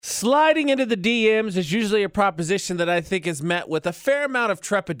Sliding into the DMs is usually a proposition that I think is met with a fair amount of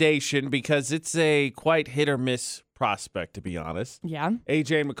trepidation because it's a quite hit or miss prospect, to be honest. Yeah.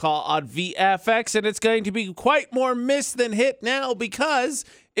 AJ and McCall on VFX, and it's going to be quite more miss than hit now because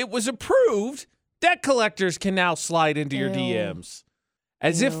it was approved. Debt collectors can now slide into your DMs.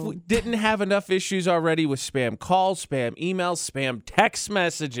 As if we didn't have enough issues already with spam calls, spam emails, spam text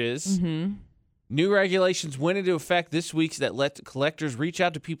messages. Mm-hmm. New regulations went into effect this week that let collectors reach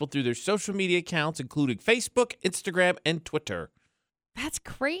out to people through their social media accounts, including Facebook, Instagram, and Twitter. That's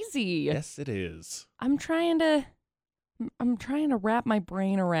crazy. Yes, it is. I'm trying to wrap my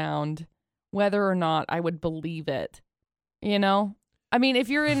brain around whether or not I would believe it. You know? I mean,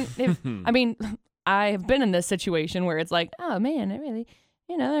 I have been in this situation where it's like, oh man, I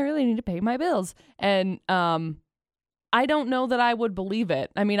really need to pay my bills. And I don't know that I would believe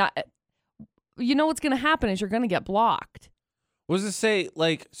it. I mean, you know what's going to happen is you're going to get blocked. What does it say?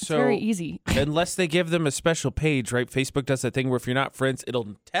 Like, it's so very easy. Unless they give them a special page, right? Facebook does that thing where if you're not friends,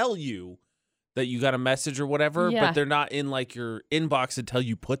 it'll tell you that you got a message or whatever, but they're not in like your inbox until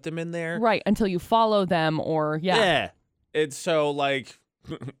you put them in there. Right, until you follow them or Yeah. And so like,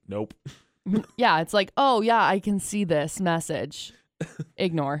 nope. Yeah, it's like, oh yeah, I can see this message.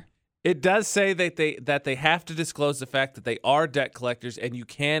 Ignore. It does say that they have to disclose the fact that they are debt collectors, and you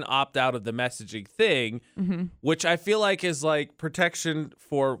can opt out of the messaging thing, which I feel like is like protection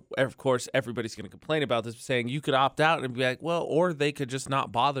for, of course, everybody's going to complain about this, saying you could opt out and be like, well, or they could just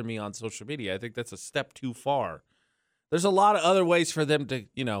not bother me on social media. I think that's a step too far. There's a lot of other ways for them to,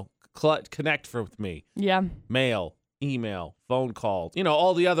 connect with me. Yeah. Mail, email, phone calls,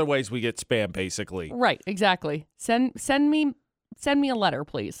 all the other ways we get spam, basically. Right, exactly. Send me a letter,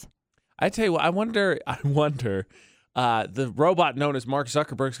 please. I tell you what, I wonder, the robot known as Mark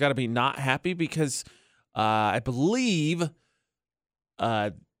Zuckerberg's got to be not happy because I believe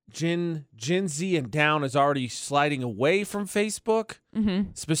Gen Z and down is already sliding away from Facebook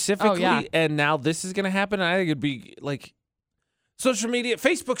specifically, and now this is going to happen. I think it'd be like social media,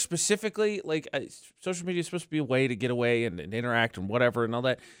 Facebook specifically, like social media is supposed to be a way to get away and interact and whatever and all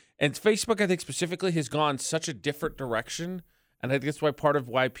that. And Facebook, I think specifically, has gone such a different direction. And I think that's part of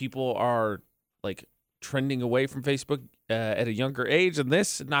why people are like trending away from Facebook at a younger age. And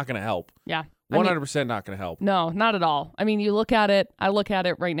this is not going to help. Yeah. 100% not going to help. No, not at all. I mean, you look at it. I look at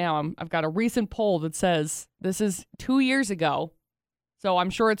it right now. I've got a recent poll that says this is 2 years ago. So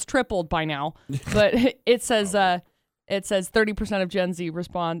I'm sure it's tripled by now. But it says 30% of Gen Z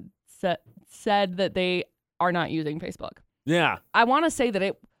said that they are not using Facebook. Yeah. I want to say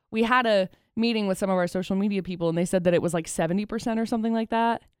that we had a meeting with some of our social media people, and they said that it was like 70% or something like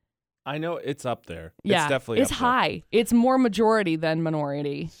that. I know it's up there. Yeah, it's definitely it's up high. There. It's more majority than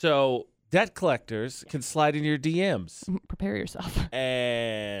minority. So debt collectors can slide in your DMs. Prepare yourself.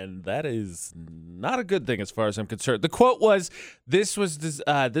 And that is not a good thing as far as I'm concerned. The quote was, this was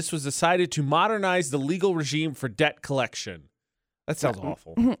decided to modernize the legal regime for debt collection. That sounds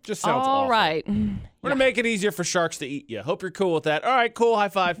awful. Just sounds awful. All right. We're going to make it easier for sharks to eat you. Hope you're cool with that. All right, cool. High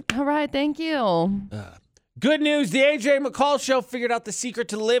five. All right, thank you. Good news. The AJ McCall Show figured out the secret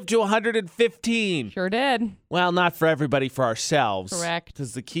to live to 115. Sure did. Well, not for everybody, for ourselves. Correct.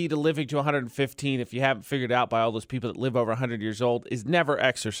 Because the key to living to 115, if you haven't figured out by all those people that live over 100 years old, is never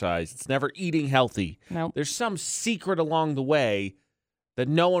exercise. It's never eating healthy. Nope. There's some secret along the way that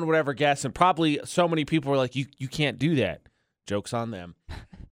no one would ever guess, and probably so many people are like, you can't do that. Joke's on them.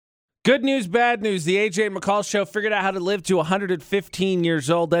 Good news, bad news. The AJ McCall Show figured out how to live to 115 years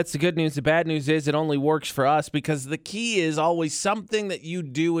old. That's the good news. The bad news is it only works for us because the key is always something that you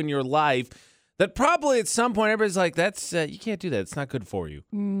do in your life that probably at some point everybody's like, "That's you can't do that. It's not good for you."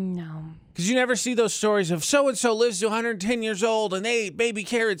 No. Because you never see those stories of so-and-so lives to 110 years old and they eat baby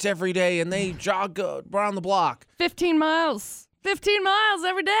carrots every day and they jog around the block. 15 miles. 15 miles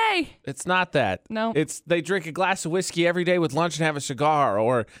every day. It's not that. No. It's they drink a glass of whiskey every day with lunch and have a cigar,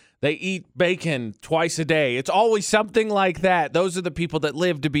 or they eat bacon twice a day. It's always something like that. Those are the people that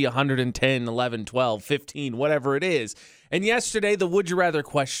live to be 110, 11, 12, 15, whatever it is. And yesterday, the Would You Rather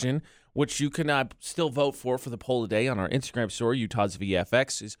question, which you can still vote for the poll today on our Instagram story, Utah's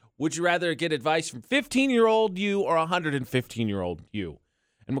VFX, is would you rather get advice from 15-year-old you or 115-year-old you?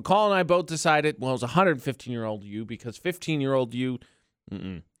 And McCall and I both decided, well, it was 115-year-old you because 15-year-old you,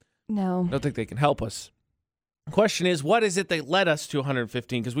 no. I don't think they can help us. The question is, what is it that led us to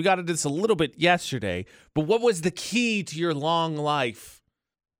 115? Because we got into this a little bit yesterday, but what was the key to your long life?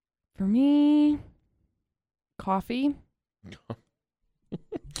 For me, coffee.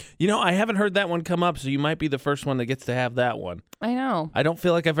 I haven't heard that one come up, so you might be the first one that gets to have that one. I know. I don't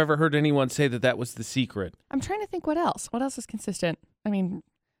feel like I've ever heard anyone say that was the secret. I'm trying to think what else. What else is consistent? I mean,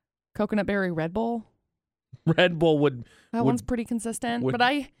 Coconut berry Red Bull. Red Bull would. One's pretty consistent, would- but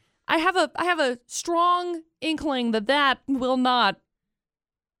I have a strong inkling that will not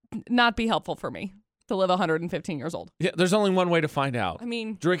be helpful for me to live 115 years old. Yeah, there's only one way to find out. I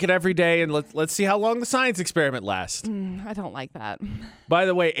mean, Drink it every day, and let's see how long the science experiment lasts. I don't like that. By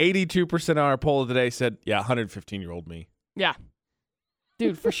the way, 82% of our poll of the day said, yeah, 115-year-old me. Yeah.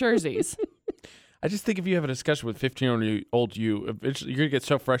 Dude, for surezies. I just think if you have a discussion with 15-year-old you, eventually you're going to get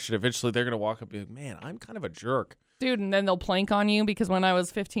so frustrated. Eventually, they're going to walk up and be like, man, I'm kind of a jerk. Dude, and then they'll plank on you because when I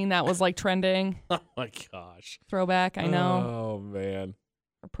was 15, that was like trending. Oh, my gosh. Throwback, I know. Oh, man.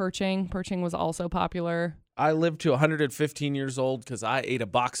 Or perching. Perching was also popular. I lived to 115 years old because I ate a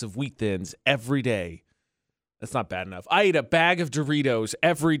box of Wheat Thins every day. That's not bad enough. I ate a bag of Doritos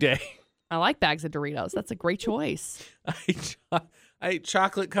every day. I like bags of Doritos. That's a great choice. I ate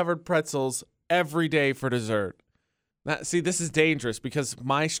chocolate-covered pretzels every day for dessert. Now, see, this is dangerous because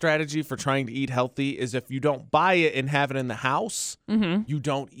my strategy for trying to eat healthy is if you don't buy it and have it in the house, you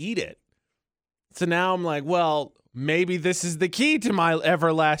don't eat it. So now I'm like, well, maybe this is the key to my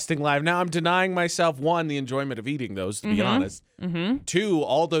everlasting life. Now I'm denying myself, one, the enjoyment of eating those, to be honest. Two,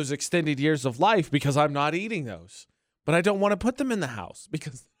 all those extended years of life because I'm not eating those. But I don't want to put them in the house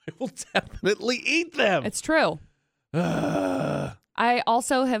because I will definitely eat them. It's true. I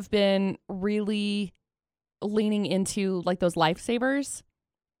also have been really leaning into like those lifesavers,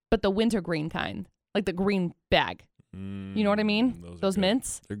 but the wintergreen kind, like the green bag. You know what I mean? Those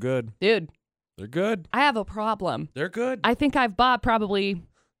mints. They're good. Dude. They're good. I have a problem. They're good. I think I've bought probably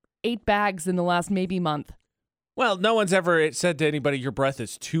 8 bags in the last maybe month. Well, no one's ever said to anybody your breath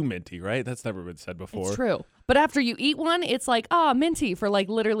is too minty, right? That's never been said before. It's true. But after you eat one, it's like, minty for like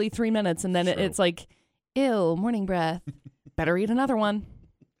literally 3 minutes. And then it's like, ew, morning breath. Better eat another one.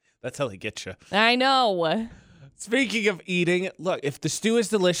 That's how they get you. I know. Speaking of eating, look, if the stew is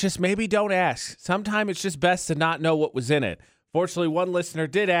delicious, maybe don't ask. Sometimes it's just best to not know what was in it. Fortunately, one listener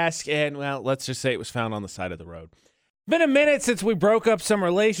did ask, and, well, let's just say it was found on the side of the road. Been a minute since we broke up some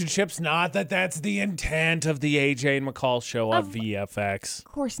relationships. Not that that's the intent of the AJ and McCall show on VFX. Of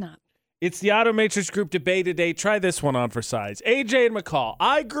course not. It's the Auto Matrix Group debate today. Try this one on for size. AJ and McCall.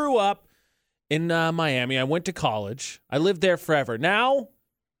 I grew up in Miami. I went to college. I lived there forever. Now,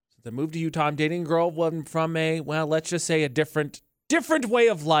 since I moved to Utah, I'm dating a girl from let's just say a different way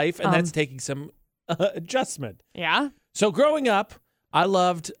of life, and that's taking some adjustment. Yeah. So growing up, I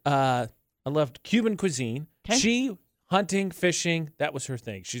loved Cuban cuisine. Okay. She hunting, fishing, that was her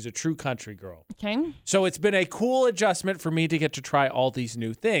thing. She's a true country girl. Okay. So it's been a cool adjustment for me to get to try all these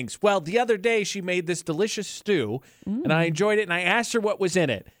new things. Well, the other day she made this delicious stew, and I enjoyed it, and I asked her what was in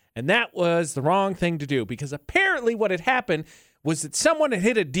it. And that was the wrong thing to do because apparently what had happened was that someone had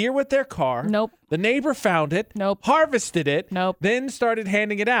hit a deer with their car. Nope. The neighbor found it. Nope. Harvested it. Nope. Then started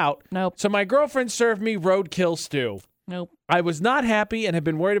handing it out. Nope. So my girlfriend served me roadkill stew. Nope. I was not happy and had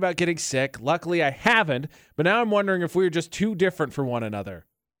been worried about getting sick. Luckily, I haven't, but now I'm wondering if we were just too different for one another.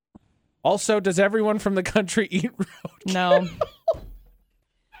 Also, does everyone from the country eat roadkill? No.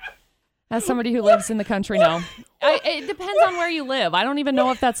 As somebody who lives in the country, no. It depends on where you live. I don't even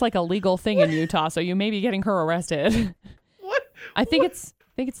know if that's like a legal thing in Utah, so you may be getting her arrested. What? I think it's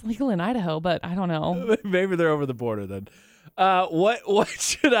legal in Idaho, but I don't know. Maybe they're over the border then. What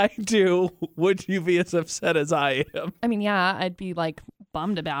should I do? Would you be as upset as I am? I mean, yeah, I'd be like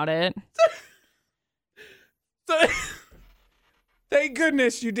bummed about it. Thank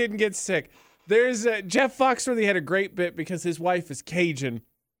goodness you didn't get sick. There's Jeff Foxworthy had a great bit because his wife is Cajun.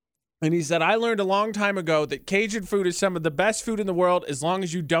 And he said, I learned a long time ago that Cajun food is some of the best food in the world as long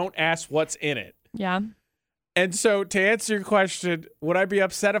as you don't ask what's in it. Yeah. And so to answer your question, would I be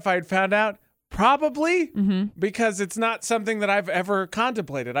upset if I had found out? Probably, because it's not something that I've ever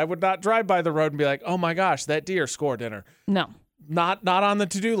contemplated. I would not drive by the road and be like, oh my gosh, that deer score dinner. No. Not on the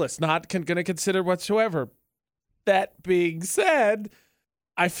to-do list, not going to consider whatsoever. That being said,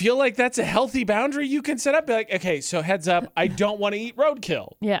 I feel like that's a healthy boundary you can set up. Be like, okay, so heads up, I don't want to eat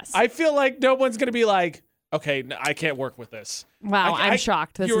roadkill. Yes. I feel like no one's going to be like, okay, I can't work with this. Wow, I'm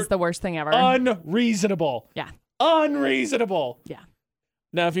shocked. This is the worst thing ever. Unreasonable. Yeah. Unreasonable. Yeah.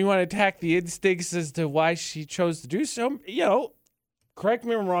 Now, if you want to attack the instincts as to why she chose to do so, correct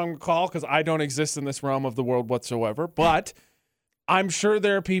me if I'm wrong, McCall, because I don't exist in this realm of the world whatsoever, but I'm sure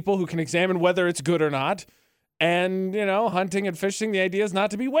there are people who can examine whether it's good or not. And, hunting and fishing, the idea is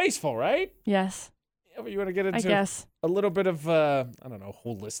not to be wasteful, right? Yes. Yeah, but you want to get into a little bit of,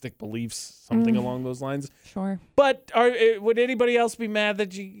 holistic beliefs, something along those lines. Sure. But would anybody else be mad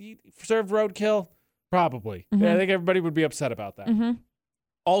that you served roadkill? Probably. Yeah, I think everybody would be upset about that.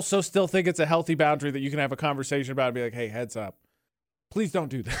 Also still think it's a healthy boundary that you can have a conversation about and be like, hey, heads up. Please don't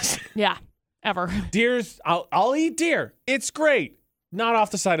do this. Yeah, ever. Deers, I'll eat deer. It's great. Not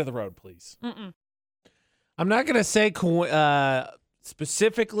off the side of the road, please. Mm-mm. I'm not going to say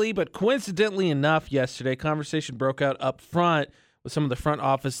specifically, but coincidentally enough, yesterday, conversation broke out up front with some of the front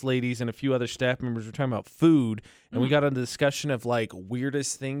office ladies and a few other staff members. We're talking about food, and we got into the discussion of like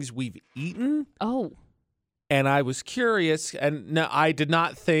weirdest things we've eaten. Oh. And I was curious, and no, I did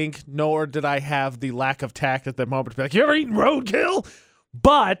not think, nor did I have the lack of tact at that moment to be like, you ever eaten roadkill?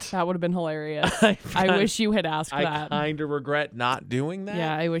 But That would have been hilarious. I wish you had asked I that. kind of regret not doing that.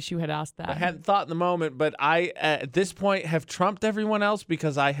 Yeah, I wish you had asked that. I hadn't thought in the moment, but I, at this point, have trumped everyone else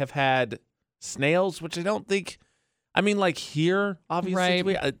because I have had snails, which I don't think, I mean, like here, obviously,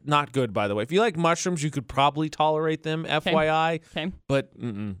 Right. Not good, by the way. If you like mushrooms, you could probably tolerate them, FYI. Okay. But,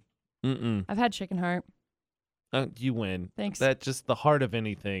 I've had chicken heart. You win. Thanks. That's just the heart of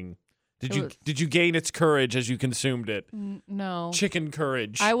anything. Did you gain its courage as you consumed it? No. Chicken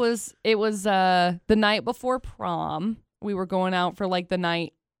courage. It was the night before prom. We were going out for like the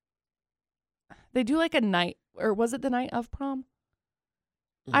night. They do like a night, or was it the night of prom?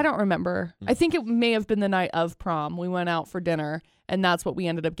 I don't remember. I think it may have been the night of prom. We went out for dinner, and that's what we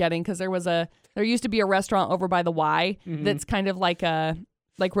ended up getting because there used to be a restaurant over by the Y that's kind of like a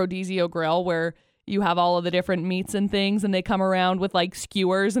Rodizio Grill where you have all of the different meats and things, and they come around with like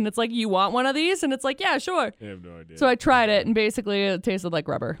skewers, and it's like, you want one of these? And it's like, yeah, sure. I have no idea. So I tried it, and basically it tasted like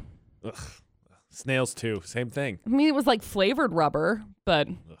rubber. Ugh. Snails too, same thing. I mean, it was like flavored rubber, but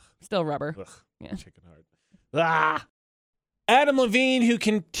still rubber. Ugh. Yeah. Chicken heart. Ah. Adam Levine, who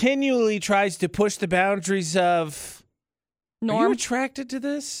continually tries to push the boundaries of Are you Norm. attracted to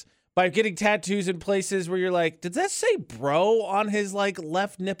this? By getting tattoos in places where you're like, did that say bro on his like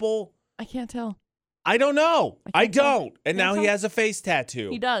left nipple? I can't tell. I don't know. I can't tell. don't. And now Can't he tell. has a face tattoo.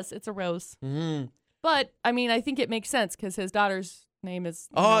 He does. It's a rose. Mm. But, I mean, I think it makes sense because his daughter's name is.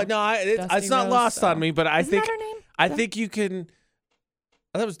 Oh no, it's Dusty not Rose, lost so. on me. But I Isn't think that her name? I think you can.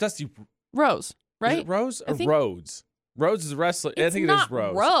 I thought it was Dusty. Rose, Is right? it Rose or I think- Rhodes? Rhodes is a wrestler. I It's think it not is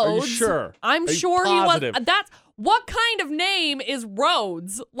Rose. Rhodes. Are you sure? I'm Are you sure positive? he was. That's what kind of name is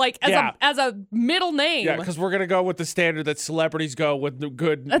Rhodes? Like as a middle name. Yeah, because we're gonna go with the standard that celebrities go with the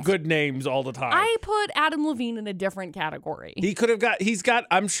good names all the time. I put Adam Levine in a different category. He could have got. He's got.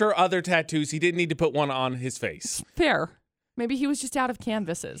 I'm sure other tattoos. He didn't need to put one on his face. Fair. Maybe he was just out of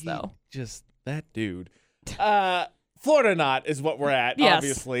canvases though. Just that dude. Florida Not is what we're at. Yes.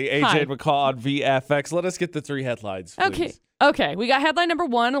 Obviously, AJ Hi. and McCall on VFX. Let us get the 3 headlines. Please. Okay. We got headline number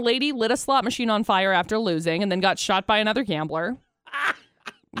 1. A lady lit a slot machine on fire after losing and then got shot by another gambler.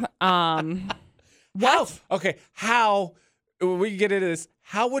 What? How? We can get into this.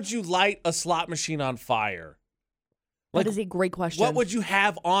 How would you light a slot machine on fire? That is a great question. What would you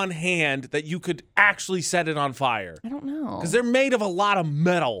have on hand that you could actually set it on fire? I don't know. Because they're made of a lot of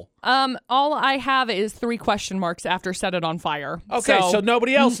metal. All I have is 3 question marks after set it on fire. Okay, so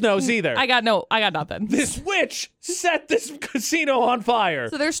nobody else knows either. I got nothing. This witch set this casino on fire.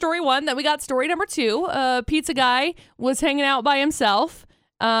 So there's story 1. Then we got story number 2. Pizza guy was hanging out by himself.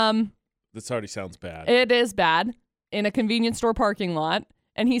 This already sounds bad. It is bad in a convenience store parking lot.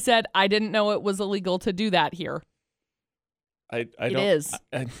 And he said, I didn't know it was illegal to do that here. I It don't, is.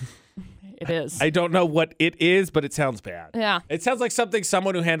 I, It is. I don't know what it is, but it sounds bad. Yeah. It sounds like something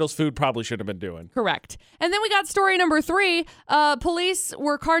someone who handles food probably should have been doing. Correct. And then we got story number 3. Police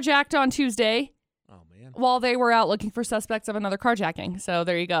were carjacked on Tuesday Oh, man. while they were out looking for suspects of another carjacking. So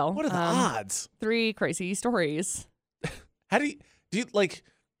there you go. What are the odds? 3 crazy stories. How do you like,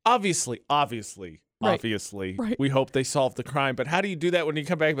 obviously, Right. we hope they solve the crime, but how do you do that when you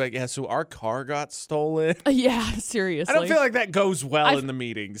come back and be like, yeah, so our car got stolen? Yeah, seriously. I don't feel like that goes well in the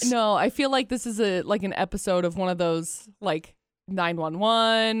meetings. No, I feel like this is an episode of one of those like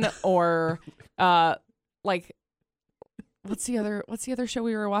 911 or like what's the other show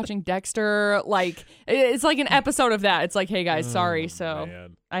we were watching? Dexter. Like it's like an episode of that. It's like, hey guys, sorry. So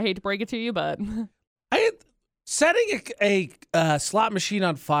man. I hate to break it to you, but Setting a slot machine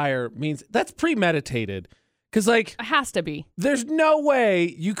on fire means that's premeditated. Because, like, it has to be. there's no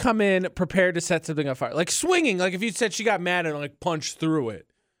way you come in prepared to set something on fire. Like, swinging. Like, if you said she got mad and, like, punched through it.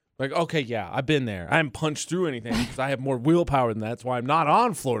 Like, okay, yeah, I've been there. I haven't punched through anything because I have more willpower than that. That's why I'm not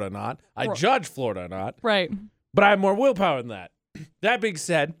on Florida Not. I judge Florida Not. Right. But I have more willpower than that. That being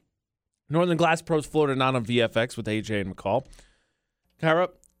said, Northern Glass Pros Florida Not on VFX with AJ and McCall. Kyra,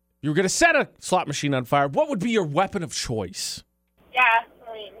 you were going to set a slot machine on fire. What would be your weapon of choice?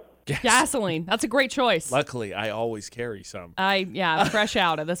 Gasoline. Gasoline. That's a great choice. Luckily, I always carry some. Fresh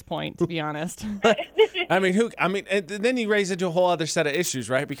out at this point, to be honest. And then you raise into a whole other set of issues,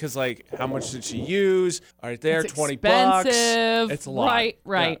 right? Because like, how much did she use? All right, there, It's $20. expensive. It's a lot.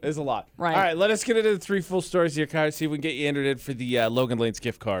 Right. Yeah, it's a lot. Right. All right, let us get into the 3 full stories here, Kyra. See if we can get you entered in for the Logan Lane's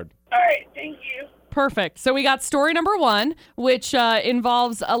gift card. All right, thank you. Perfect. So we got story number 1, which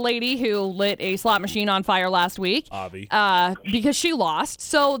involves a lady who lit a slot machine on fire last week. Obby. Because she lost.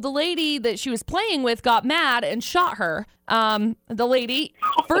 So the lady that she was playing with got mad and shot her. The lady,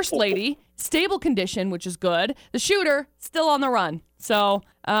 first lady, stable condition, which is good. The shooter, still on the run. So,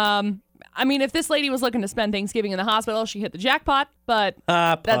 if this lady was looking to spend Thanksgiving in the hospital, she hit the jackpot, but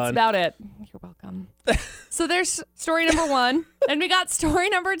that's about it. You're welcome. So there's story number 1. And we got story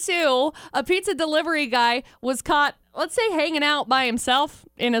number 2. A pizza delivery guy was caught, let's say, hanging out by himself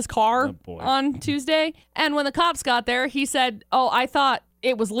in his car on Tuesday. And when the cops got there, he said, I thought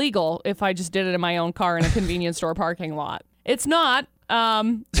it was legal if I just did it in my own car in a convenience store parking lot. It's not.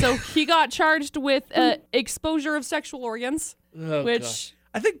 So he got charged with exposure of sexual organs, which... Gosh.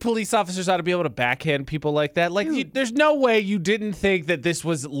 I think police officers ought to be able to backhand people like that. Like, there's no way you didn't think that this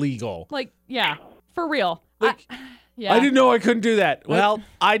was legal. Like, yeah, for real. Like, I didn't know I couldn't do that. Well,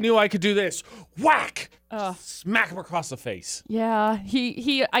 I knew I could do this. Whack! Smack him across the face. Yeah,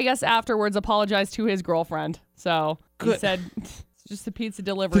 he I guess afterwards apologized to his girlfriend. So he said, it's just a pizza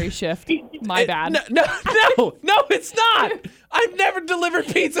delivery shift. My bad. No, it's not. I've never delivered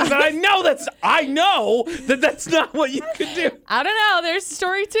pizzas, and I know that's not what you can do. I don't know. There's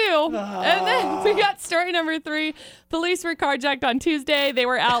story 2. And then we got story number 3. Police were carjacked on Tuesday. They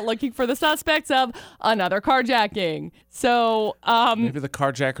were out looking for the suspects of another carjacking. So, maybe the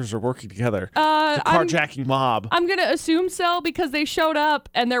carjackers are working together. The carjacking mob. I'm going to assume so because they showed up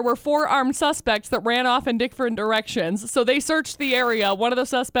and there were 4 armed suspects that ran off in different directions. So they searched the area. One of the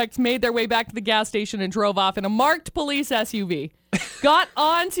suspects made their way back to the gas station and drove off in a marked police SUV. Got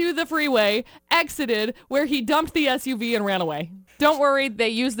onto the freeway, exited where he dumped the SUV and ran away. Don't worry, they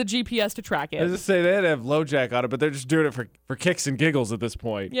used the GPS to track it. I was just say they have LoJack on it, but they're just doing it for kicks and giggles at this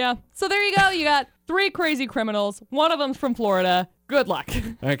point. Yeah. So there you go. You got 3 crazy criminals. One of them's from Florida. Good luck.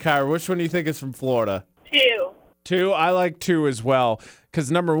 All right, Kyra, which one do you think is from Florida? 2. 2? I like 2 as well.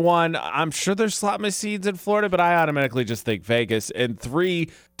 Because number 1, I'm sure there's slot machines in Florida, but I automatically just think Vegas. And 3,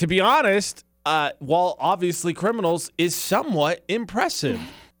 to be honest, while obviously criminals, is somewhat impressive.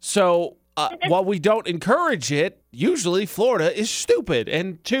 So while we don't encourage it, usually Florida is stupid.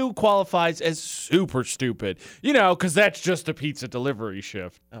 And 2 qualifies as super stupid. Because that's just a pizza delivery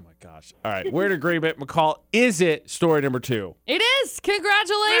shift. Oh, my gosh. All right. We're in agreement. McCall, is it story number 2? It is.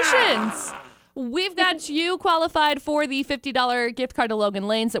 Congratulations. We've got you qualified for the $50 gift card to Logan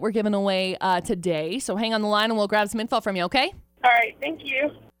Lanes that we're giving away today. So hang on the line and we'll grab some info from you, okay? All right, thank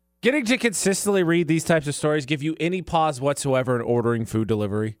you. Getting to consistently read these types of stories give you any pause whatsoever in ordering food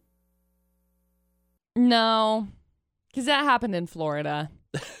delivery? No, because that happened in Florida.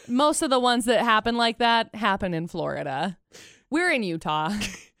 Most of the ones that happen like that happen in Florida. We're in Utah.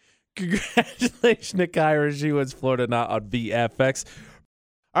 Congratulations to Kyra. She was Florida, not on VFX.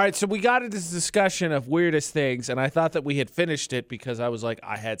 All right, so we got into this discussion of weirdest things, and I thought that we had finished it because I was like,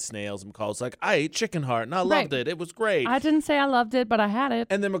 I had snails, and McCall was like, I ate chicken heart, and I loved it. It was great. I didn't say I loved it, but I had it.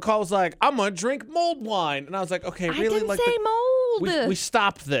 And then McCall was like, I'm going to drink mold wine. And I was like, okay, really? I didn't say mold. We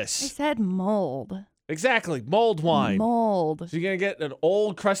stopped this. I said mold. Exactly, mold wine. Mold. So you're going to get an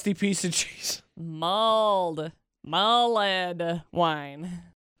old, crusty piece of cheese. Mold. Mulled wine.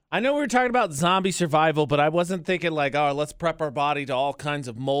 I know we were talking about zombie survival, but I wasn't thinking like, let's prep our body to all kinds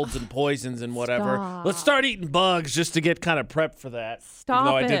of molds and poisons and whatever. Stop. Let's start eating bugs just to get kind of prepped for that. Stop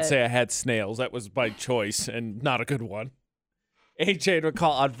Even though I it. did say I had snails. That was by choice and not a good one. AJ would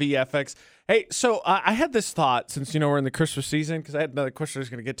call on VFX. Hey, so I had this thought since, we're in the Christmas season because I had another question I was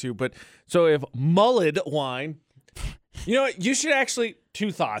going to get to. But so if mulled wine, you should actually,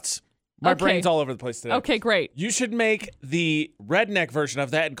 2 thoughts. My brain's all over the place today. Okay, great. You should make the redneck version of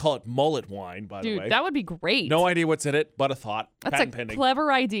that and call it mullet wine, by the way. Dude, that would be great. No idea what's in it, but a thought. That's Patent a pending.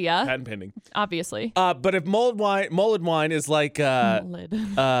 clever idea. Patent pending. Obviously. But if mullet wine is like Mulled.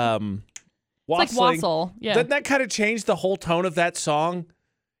 wassailing. It's like wassail. Yeah. Doesn't that kind of change the whole tone of that song?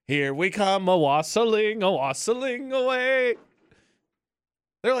 Here we come a wassailing away.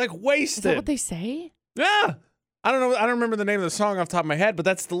 They're like wasted. Is that what they say? Yeah. I don't know. I don't remember the name of the song off the top of my head, but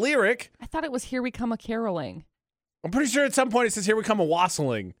that's the lyric. I thought it was Here We Come a Caroling. I'm pretty sure at some point it says, here we come a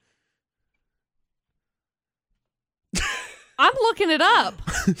wassailing. I'm looking it up.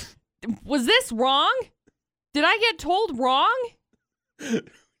 Was this wrong? Did I get told wrong?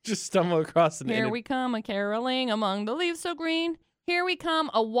 Just stumble across the name. Here we come a caroling among the leaves so green. Here we come,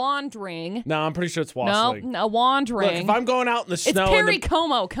 a wandering. No, I'm pretty sure it's No, wassailing. a wandering. Look, if I'm going out in the it's snow. Perry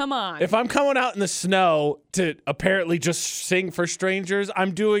Como, come on. If I'm coming out in the snow to apparently just sing for strangers,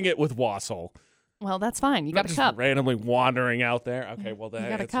 I'm doing it with wassail. Well, that's fine. You I'm got a just cup. randomly wandering out there. Okay, well, that You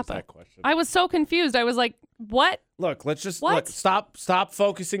got a answers cup. that question. I was so confused. I was like, what? Look, let's just What? stop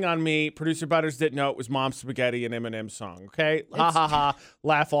focusing on me. Producer Butters didn't know it was Mom Spaghetti and Eminem's song, okay? Ha ha ha.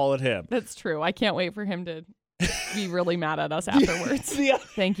 Laugh all at him. That's true. I can't wait for him to be really mad at us afterwards. Yeah.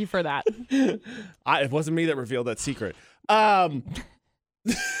 Thank you for that. It wasn't me that revealed that secret.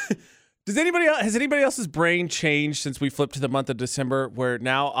 Has anybody else's brain changed since we flipped to the month of December, where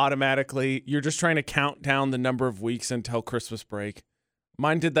now automatically you're just trying to count down the number of weeks until Christmas break?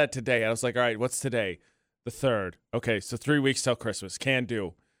 Mine did that today. I was like, all right, what's today? The 3rd. Okay, so 3 weeks till Christmas. Can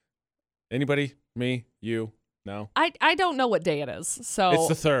do. Anybody? Me? You? No? I don't know what day it is, so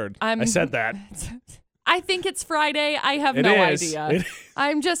It's the 3rd. I said that. I think it's Friday. I have It no is. idea.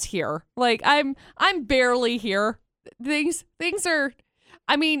 I'm just here. Like I'm barely here. Things are.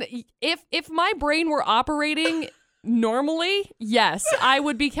 I mean, if my brain were operating normally, yes, I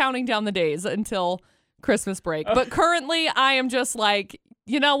would be counting down the days until Christmas break. But currently, I am just like,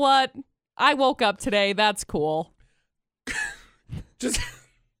 you know what? I woke up today. That's cool. Just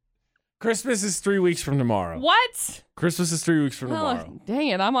Christmas is 3 weeks from tomorrow. What? Christmas is 3 weeks from tomorrow. Dang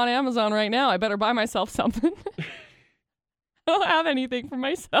it. I'm on Amazon right now. I better buy myself something. I don't have anything for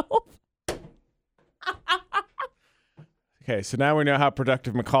myself. Okay, so now we know how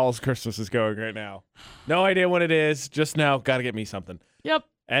productive McCall's Christmas is going right now. No idea what it is. Just now, got to get me something. Yep.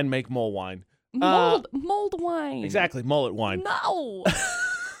 And make mole wine. Mold wine. Exactly, mullet wine. No.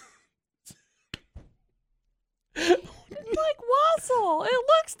 Like wassail. It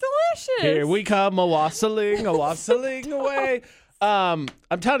looks delicious. Here we come, a wassailing away. I'm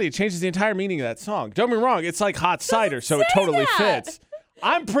telling you, it changes the entire meaning of that song. Don't get me wrong, it's like hot cider, so it totally fits.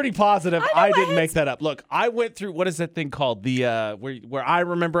 I'm pretty positive I didn't make that up. Look, I went through, what is that thing called? The where I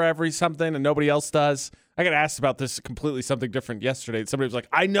remember every something and nobody else does. I got asked about this completely something different yesterday. Somebody was like,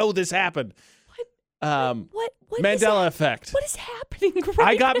 I know this happened. What Mandela Effect. What is happening right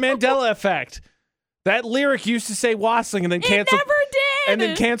I got now? Mandela Effect. That lyric used to say wassailing and then cancel. It never did. And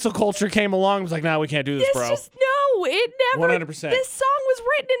then cancel culture came along and was like, no, we can't do this, bro. No, it never. 100%. This song was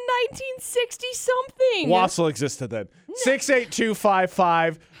written in 1960-something. Wassel existed then.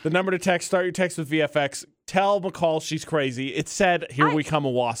 68255, the number to text. Start your text with VFX. Tell McCall she's crazy. It said, here we come a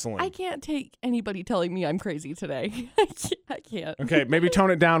wassailing. I can't take anybody telling me I'm crazy today. I can't. Okay, maybe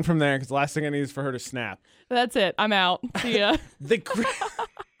tone it down from there because the last thing I need is for her to snap. That's it. I'm out. See ya.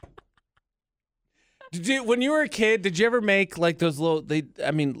 When you were a kid, did you ever make like those little, they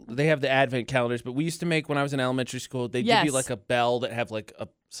have the advent calendars, but we used to make when I was in elementary school, they'd give you like a bell that have like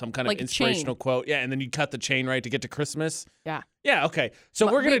some kind of like inspirational quote. Yeah, and then you'd cut the chain right to get to Christmas. Yeah. Yeah, okay. So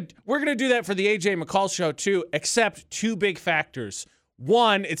we're gonna do that for the AJ McCall show too, except two big factors.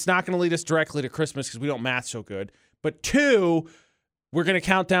 One, it's not gonna lead us directly to Christmas because we don't math so good. But two, we're gonna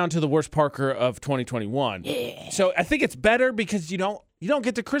count down to the worst Parker of 2021. Yeah. So I think it's better because you don't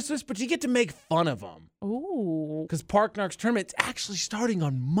get to Christmas, but you get to make fun of them. Ooh. Because Park Narks tournament, it's actually starting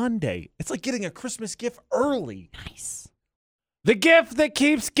on Monday. It's like getting a Christmas gift early. Nice. The gift that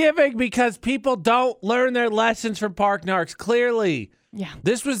keeps giving because people don't learn their lessons from Park Narks. Clearly. Yeah.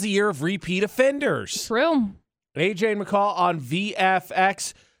 This was the year of repeat offenders. True. AJ and McCall on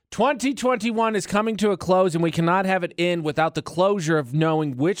VFX. 2021 is coming to a close, and we cannot have it end without the closure of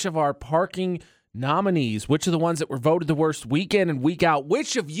knowing which of our parking nominees, which are the ones that were voted the worst week in and week out,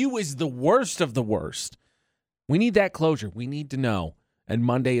 which of you is the worst of the worst. We need that closure. We need to know. And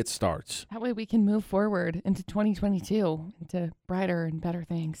Monday it starts. That way we can move forward into 2022, into brighter and better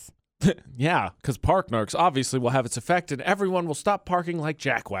things. Yeah, because Park Narks obviously will have its effect, and everyone will stop parking like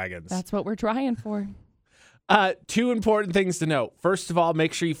jackwagons. That's what we're trying for. Two important things to note. First of all,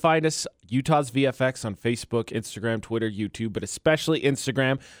 make sure you find us, Utah's VFX, on Facebook, Instagram, Twitter, YouTube, but especially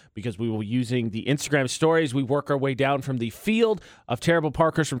Instagram, because we will be using the Instagram stories. We work our way down from the field of terrible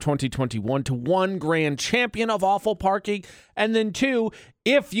parkers from 2021 to one grand champion of awful parking. And then two,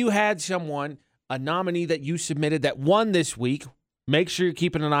 if you had someone, a nominee that you submitted that won this week, make sure you're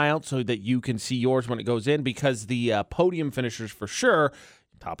keeping an eye out so that you can see yours when it goes in, because the podium finishers for sure,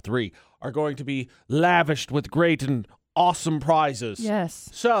 top three, are going to be lavished with great and awesome prizes. Yes.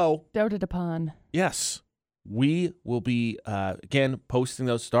 So, doted upon. Yes. We will be, again, posting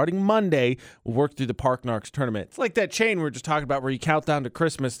those starting Monday. We'll work through the Park Narks tournament. It's like that chain we were just talking about where you count down to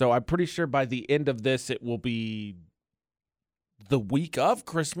Christmas, though. I'm pretty sure by the end of this, it will be the week of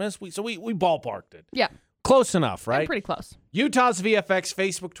Christmas. We ballparked it. Yeah. Close enough, right? Pretty close. Utah's VFX,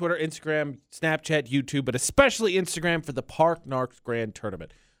 Facebook, Twitter, Instagram, Snapchat, YouTube, but especially Instagram for the Park Narcs Grand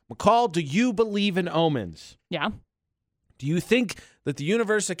Tournament. McCall, do you believe in omens? Yeah. Do you think that the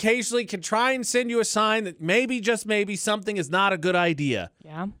universe occasionally can try and send you a sign that maybe, just maybe, something is not a good idea?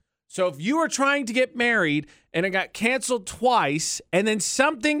 Yeah. So if you were trying to get married and it got canceled twice and then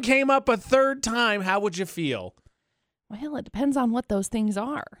something came up a third time, how would you feel? Well, it depends on what those things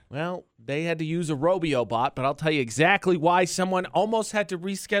are. Well, they had to use a Robio bot, but I'll tell you exactly why someone almost had to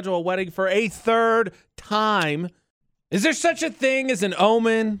reschedule a wedding for a third time. Is there such a thing as an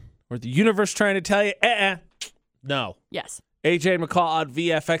omen or the universe trying to tell you, no. Yes. AJ and McCall on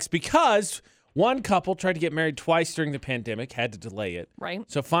VFX, because one couple tried to get married twice during the pandemic, had to delay it. Right.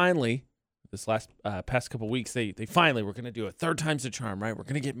 So finally, this past couple weeks, they finally were going to do it. Third time's the charm, right? We're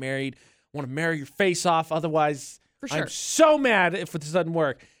going to get married. I want to marry your face off. Otherwise, For sure. I'm so mad if this doesn't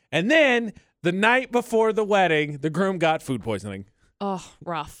work. And then the night before the wedding, the groom got food poisoning. Oh,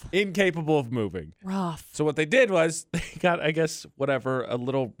 rough. Incapable of moving. Rough. So what they did was they got, I guess, a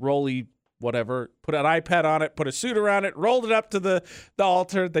little rolly, put an iPad on it, put a suit around it, rolled it up to the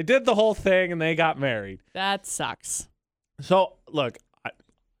altar. They did the whole thing, and they got married. That sucks. So, look,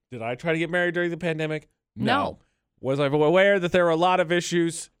 did I try to get married during the pandemic? No. Was I aware that there were a lot of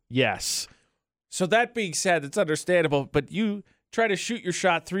issues? Yes. So that being said, it's understandable, but you try to shoot your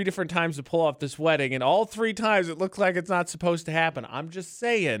shot 3 different times to pull off this wedding, and all 3 times it looks like it's not supposed to happen. I'm just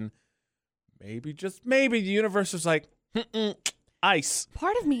saying, maybe, just maybe, the universe was like, ice.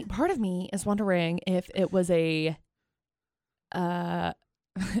 Part of me is wondering if it was a Are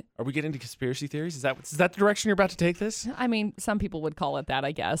we getting into conspiracy theories? Is that the direction you're about to take this? I mean, some people would call it that,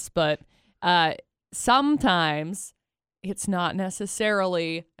 I guess, but sometimes it's not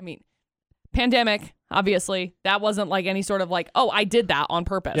necessarily, pandemic, obviously, that wasn't like any sort of like, oh, I did that on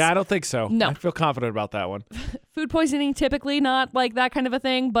purpose. Yeah, I don't think so. No. I feel confident about that one. Food poisoning, typically not like that kind of a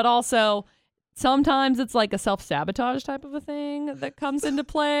thing, but also sometimes it's like a self-sabotage type of a thing that comes into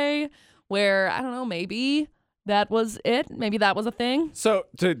play where, I don't know, maybe that was it. Maybe that was a thing. So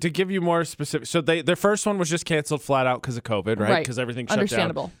to give you more specific, so their first one was just canceled flat out because of COVID, right? Because everything shut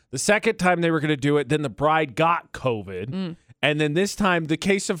Understandable. down. The second time they were going to do it, then the bride got COVID. And then this time, the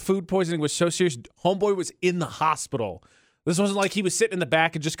case of food poisoning was so serious, homeboy was in the hospital. This wasn't like he was sitting in the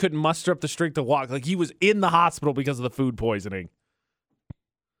back and just couldn't muster up the strength to walk. Like, he was in the hospital because of the food poisoning.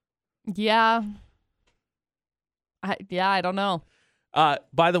 Yeah. I don't know.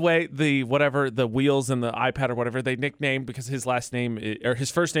 By the way, the wheels and the iPad or whatever, they nicknamed, because his last name or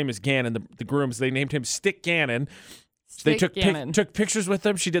his first name is Gannon, the grooms, they named him Stick Gannon. They took pictures with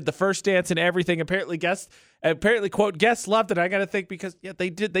him. She did the first dance and everything. Apparently, quote, guests loved it. I got to think, because they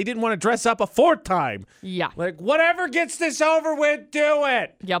didn't want to dress up a 4th time. Yeah. Like, whatever gets this over with, do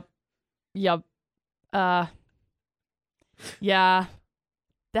it. Yep. Yeah.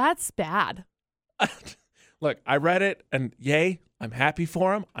 That's bad. Look, I read it, and yay, I'm happy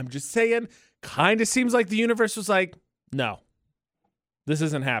for him. I'm just saying, kind of seems like the universe was like, no, this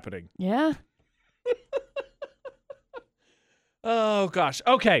isn't happening. Yeah. Oh, gosh.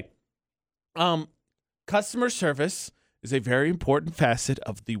 Okay. Customer service is a very important facet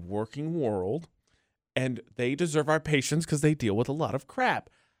of the working world, and they deserve our patience because they deal with a lot of crap.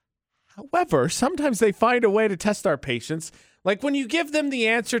 However, sometimes they find a way to test our patience, like when you give them the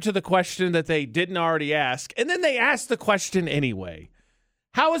answer to the question that they didn't already ask, and then they ask the question anyway.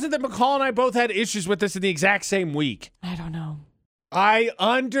 How is it that McCall and I both had issues with this in the exact same week? I don't know. I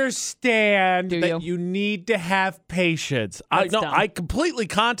understand that you need to have patience. I completely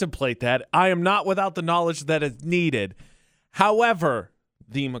contemplate that. I am not without the knowledge that is needed. However,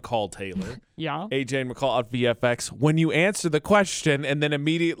 the McCall Taylor, yeah, AJ and McCall at VFX, when you answer the question and then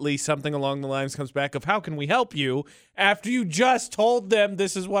immediately something along the lines comes back of how can we help you after you just told them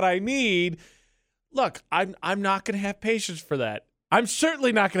this is what I need, look, I'm not going to have patience for that. I'm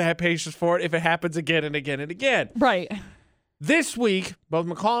certainly not going to have patience for it if it happens again and again and again. Right. This week, both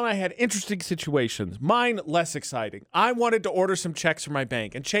McCall and I had interesting situations. Mine, less exciting. I wanted to order some checks from my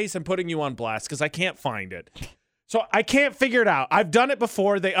bank. And Chase, I'm putting you on blast because I can't find it. So I can't figure it out. I've done it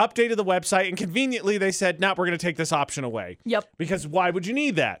before. They updated the website, and conveniently they said, no, we're going to take this option away. Yep. Because why would you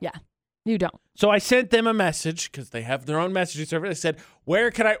need that? Yeah, you don't. So I sent them a message because they have their own messaging server. They said,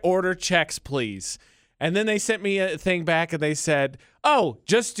 where can I order checks, please? And then they sent me a thing back, and they said, oh,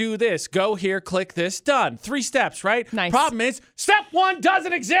 just do this. Go here, click this, done. 3 steps, right? Nice. Problem is, step 1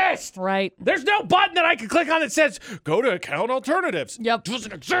 doesn't exist. Right. There's no button that I can click on that says, go to account alternatives. Yep.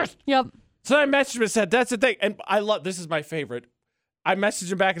 Doesn't exist. Yep. So I messaged him and said, that's the thing. And this is my favorite. I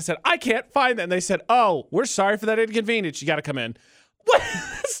messaged him back and said, I can't find that. And they said, oh, we're sorry for that inconvenience. You got to come in.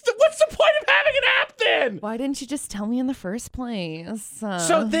 What's the point of having an app then? Why didn't you just tell me in the first place?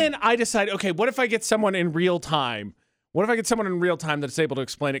 So then I decided, okay, what if I get someone in real time? What if I get someone in real time that's able to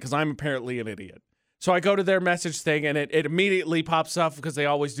explain it? Because I'm apparently an idiot. So I go to their message thing, and it immediately pops up because they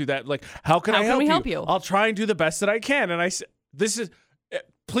always do that. Like, how can I help you? I'll try and do the best that I can. And I said,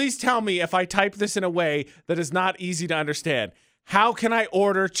 please tell me if I type this in a way that is not easy to understand. How can I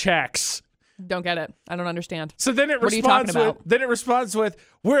order checks? Don't get it. I don't understand. So then it What are you talking about? responds with,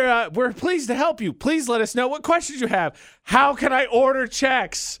 we're pleased to help you. Please let us know what questions you have. How can I order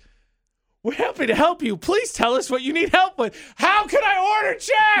checks? We're happy to help you. Please tell us what you need help with. How can I order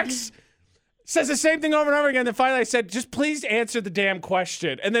checks? Says the same thing over and over again. Then finally I said, just please answer the damn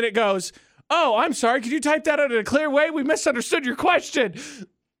question. And then it goes, oh, I'm sorry. Could you type that out in a clear way? We misunderstood your question.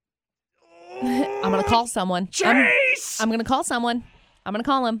 I'm going to call someone. Chase! I'm going to call someone. I'm going to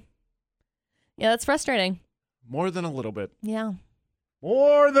call him. Yeah, that's frustrating. More than a little bit. Yeah.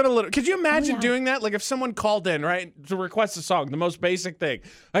 More than a little. Could you imagine doing that? Like if someone called in, right, to request a song, the most basic thing.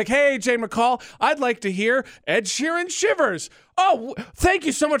 Like, hey, Jane McCall, I'd like to hear Ed Sheeran Shivers. Oh, thank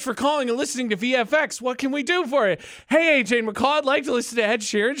you so much for calling and listening to VFX. What can we do for you? Hey, Jane McCall, I'd like to listen to Ed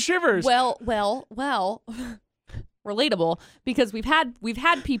Sheeran Shivers. Well. Relatable, because we've had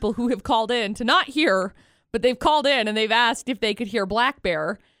people who have called in to not hear, but they've called in and they've asked if they could hear Black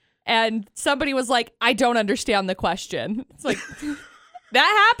Bear, and somebody was like, I don't understand the question. It's like,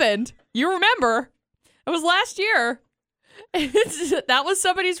 that happened. You remember. It was last year. That was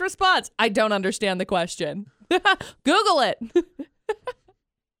somebody's response. I don't understand the question. Google it.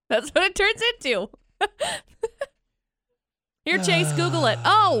 That's what it turns into. Here, Chase, Google it.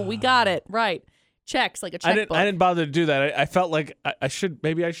 Oh, we got it. Right. Checks like a checkbook. I didn't bother to do that. I felt like I should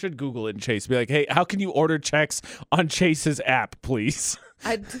Google it and Chase. Be like, hey, how can you order checks on Chase's app, please?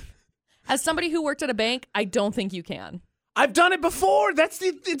 As somebody who worked at a bank, I don't think you can. I've done it before. That's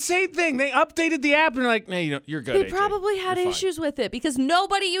the insane thing. They updated the app and they're like, no, you're good. They AJ. probably had issues with it because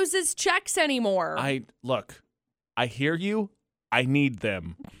nobody uses checks anymore. I hear you. I need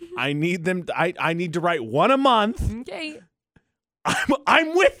them. I need them. I need to write one a month. Okay.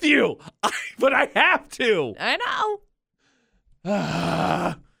 I'm with you, but I have to. I know.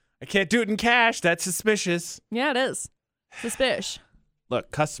 I can't do it in cash. That's suspicious. Yeah, it is. Suspicious.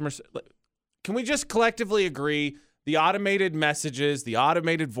 Look, customers, can we just collectively agree the automated messages, the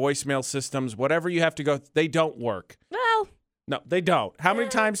automated voicemail systems, whatever you have to go, they don't work. Well. No, they don't. How many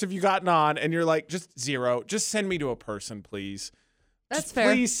times have you gotten on and you're like, just zero. Just send me to a person, please. That's just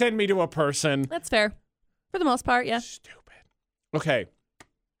fair. Please send me to a person. That's fair. For the most part, yeah. Stupid. Okay.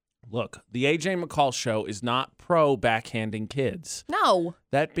 Look, the AJ McCall show is not pro backhanding kids. No.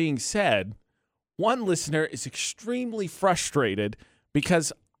 That being said, one listener is extremely frustrated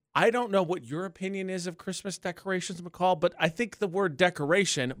because I don't know what your opinion is of Christmas decorations, McCall, but I think the word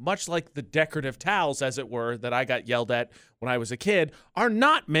decoration, much like the decorative towels, as it were, that I got yelled at when I was a kid, are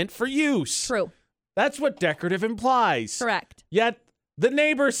not meant for use. True. That's what decorative implies. Correct. Yet the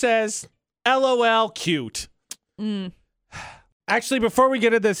neighbor says, LOL, cute. Actually, before we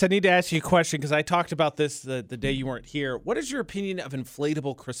get into this, I need to ask you a question because I talked about this the day you weren't here. What is your opinion of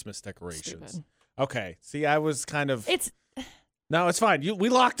inflatable Christmas decorations? Stupid. Okay. See, I was kind of... No, it's fine. We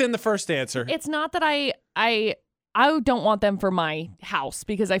locked in the first answer. It's not that I don't want them for my house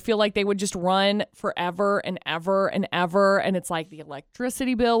because I feel like they would just run forever and ever and ever. And it's like the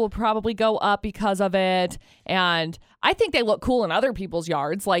electricity bill will probably go up because of it. And I think they look cool in other people's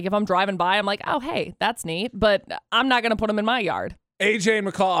yards. Like if I'm driving by, I'm like, oh, hey, that's neat. But I'm not going to put them in my yard. AJ and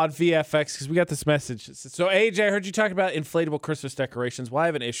McCall on VFX because we got this message. So AJ, I heard you talk about inflatable Christmas decorations. Well, I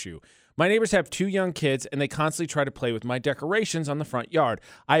have an issue. My neighbors have 2 young kids, and they constantly try to play with my decorations on the front yard.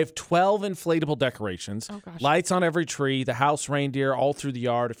 I have 12 inflatable decorations, lights on every tree, the house reindeer all through the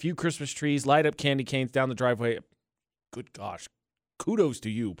yard, a few Christmas trees, light up candy canes down the driveway. Good gosh. Kudos to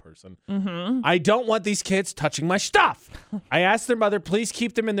you, person. Mm-hmm. I don't want these kids touching my stuff. I asked their mother, please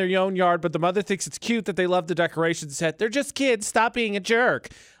keep them in their own yard, but the mother thinks it's cute that they love the decorations and said, they're just kids. Stop being a jerk.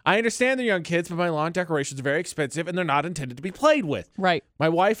 I understand they're young kids, but my lawn decorations are very expensive and they're not intended to be played with. Right. My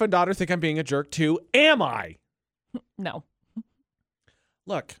wife and daughter think I'm being a jerk too. Am I? No.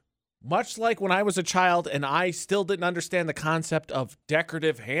 Look, much like when I was a child and I still didn't understand the concept of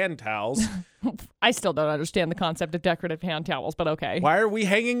decorative hand towels. I still don't understand the concept of decorative hand towels, but okay. Why are we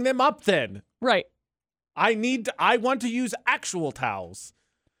hanging them up then? Right. I want to use actual towels.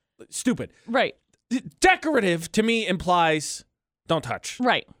 Stupid. Right. Decorative to me implies don't touch.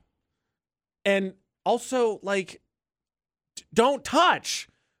 Right. And also, like, don't touch.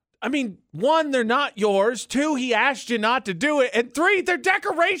 I mean, 1, they're not yours. 2, he asked you not to do it. And 3, they're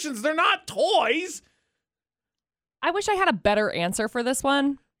decorations. They're not toys. I wish I had a better answer for this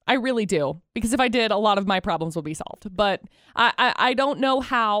one. I really do. Because if I did, a lot of my problems will be solved. But I don't know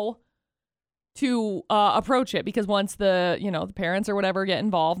how to approach it, because once the parents or whatever get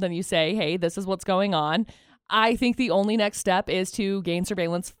involved and you say, hey, this is what's going on, I think the only next step is to gain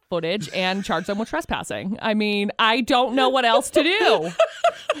surveillance footage and charge them with trespassing. I mean, I don't know what else to do.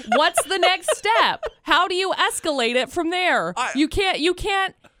 What's the next step? How do you escalate it from there? You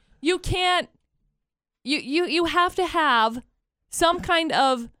have to have some kind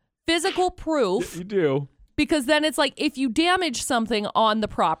of physical proof. You do. Because then it's like, if you damage something on the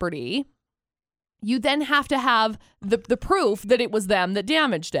property, you then have to have the proof that it was them that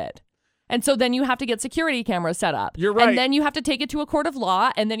damaged it. And so then you have to get security cameras set up. You're right. And then you have to take it to a court of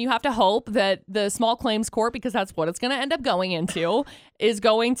law. And then you have to hope that the small claims court, because that's what it's going to end up going into, is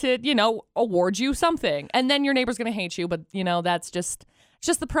going to, award you something. And then your neighbor's going to hate you. But, that's just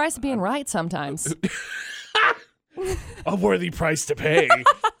the price of being right sometimes. A worthy price to pay.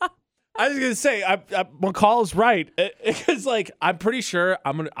 I was gonna say, McCall's right, because I'm pretty sure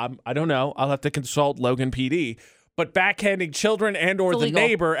I don't know. I'll have to consult Logan PD. But backhanding children and/or the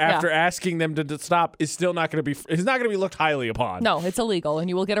neighbor after asking them to stop is still not going to be. It's not going to be looked highly upon. No, it's illegal, and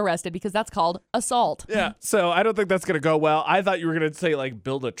you will get arrested because that's called assault. Yeah, so I don't think that's going to go well. I thought you were going to say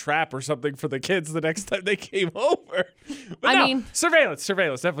build a trap or something for the kids the next time they came over. But I mean, surveillance,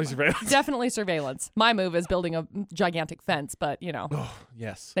 definitely surveillance. Definitely surveillance. My move is building a gigantic fence, but Oh,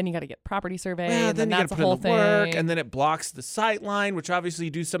 yes. Then you got to get property surveyed. Yeah, then you that's got a to whole put in the work, thing. and then it blocks the sight line, which obviously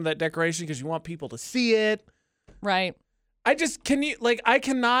you do some of that decoration because you want people to see it. Right. I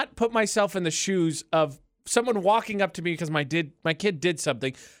cannot put myself in the shoes of someone walking up to me because my kid did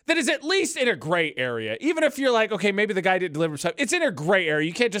something that is at least in a gray area. Even if you're like, okay, maybe the guy didn't deliver something. It's in a gray area.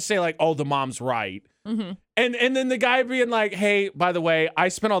 You can't just say oh, the mom's right. Mm-hmm. And then the guy being like, hey, by the way, I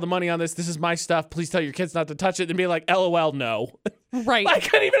spent all the money on this. This is my stuff. Please tell your kids not to touch it. And be like, LOL, no. Right. I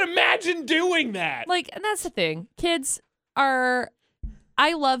couldn't even imagine doing that. And that's the thing. Kids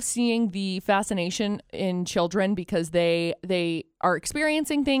I love seeing the fascination in children because they are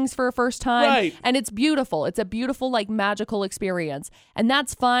experiencing things for a first time. Right. And it's beautiful. It's a beautiful, magical experience. And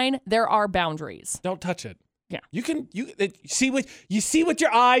that's fine. There are boundaries. Don't touch it. Yeah. You see with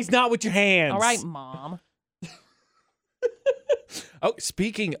your eyes, not with your hands. All right, Mom. Oh,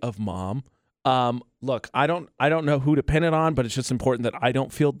 speaking of Mom, look, I don't know who to pin it on, but it's just important that I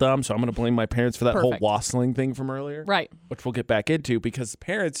don't feel dumb, so I'm going to blame my parents for that whole wassailing thing from earlier. Right. Which we'll get back into, because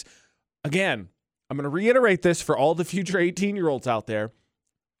parents, again, I'm going to reiterate this for all the future 18-year-olds out there.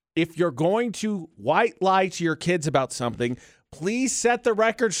 If you're going to white lie to your kids about something, please set the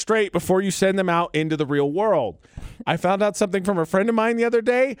record straight before you send them out into the real world. I found out something from a friend of mine the other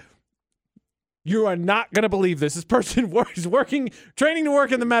day. You are not going to believe this. This person is training to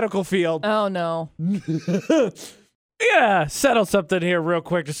work in the medical field. Oh, no. Yeah, settle something here real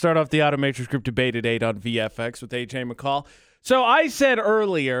quick to start off the Automatrix Group debate at 8 on VFX with AJ McCall. So I said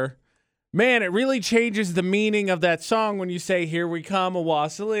earlier, man, it really changes the meaning of that song when you say, here we come, a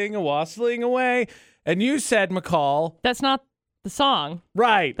wassailing away. And you said, McCall. That's not the song.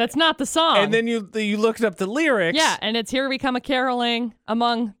 Right. That's not the song. And then you looked up the lyrics. Yeah, and it's here we come a caroling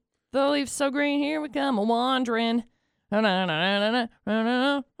among the leaves so green, here we come a wandering.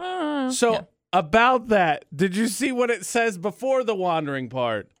 So about that, did you see what it says before the wandering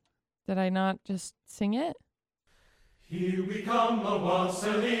part? Did I not just sing it? Here we come a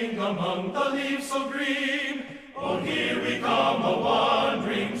wassailing among the leaves so green. Oh, here we come a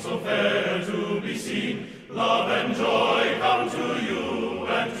wandering so fair to be seen. Love and joy come to you,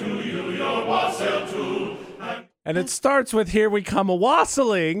 and to you your wassail too. And it starts with here we come a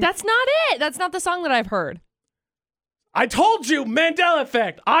wassailing. That's not it. That's not the song that I've heard. I told you, Mandela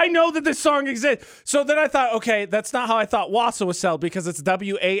Effect. I know that this song exists. So then I thought, okay, that's not how I thought wassail was spelled, because it's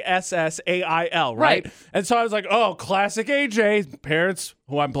Wassail, right? And so I was like, oh, classic AJ. Parents,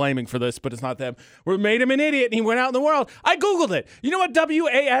 who I'm blaming for this, but it's not them, made him an idiot, and he went out in the world. I Googled it. You know what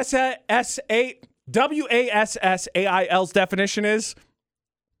Wassail's definition is?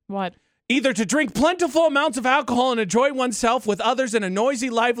 What? Either to drink plentiful amounts of alcohol and enjoy oneself with others in a noisy,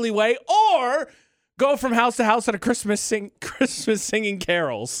 lively way, or go from house to house at a Christmas singing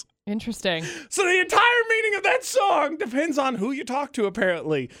carols. Interesting. So the entire meaning of that song depends on who you talk to,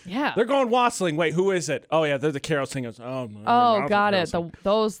 apparently. Yeah. They're going wassailing. Wait, who is it? Oh, yeah, they're the carol singers. Oh, got it.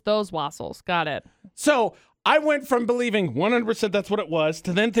 Those wassels. Got it. So I went from believing 100% that's what it was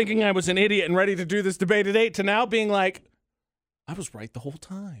to then thinking I was an idiot and ready to do this debate at 8 to now being like, I was right the whole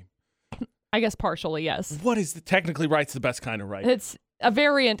time. I guess partially, yes. What is technically right's the best kind of right? It's a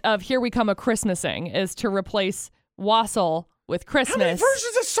variant of Here We Come a Christmasing is to replace wassail with Christmas. How many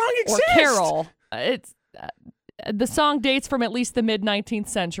versions of song exist? Or carol. the song dates from at least the mid-19th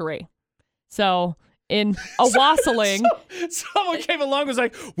century. So in a wassailing, someone came along and was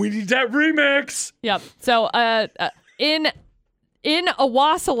like, "We need that remix." Yep. So in a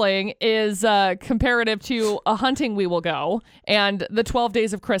wassailing is comparative to a hunting we will go and the 12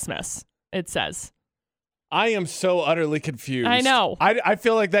 days of Christmas. It says. I am so utterly confused. I know. I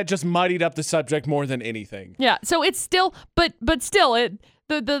feel like that just muddied up the subject more than anything. Yeah. So it's still, but still,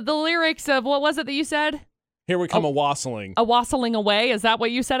 the lyrics of what was it that you said? Here we come a wassailing. A wassailing away. Is that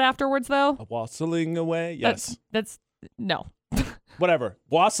what you said afterwards, though? A wassailing away. Yes. That's no. Whatever.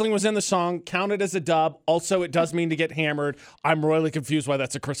 Wassailing was in the song. Counted as a dub. Also, it does mean to get hammered. I'm royally confused why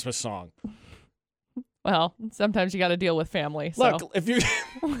that's a Christmas song. Well, sometimes you got to deal with family. So. Look, if you.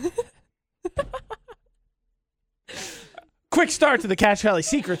 Quick start to the Cache Valley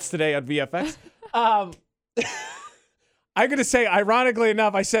Secrets today on VFX. I'm going to say, ironically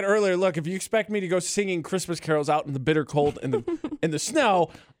enough, I said earlier, look, if you expect me to go singing Christmas carols out in the bitter cold and in the snow,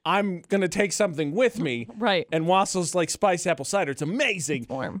 I'm going to take something with me. Right. And wassels like spiced apple cider. It's amazing. It's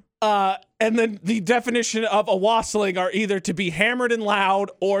warm. And then the definition of a wassailing are either to be hammered and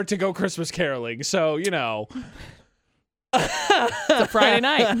loud or to go Christmas caroling. So, you know. It's a Friday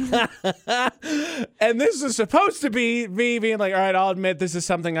night. And this is supposed to be me being like, all right, I'll admit this is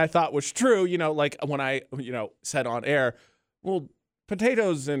something I thought was true. You know, like when I, said on air, well,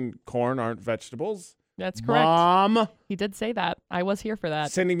 potatoes and corn aren't vegetables. That's correct. Mom. He did say that. I was here for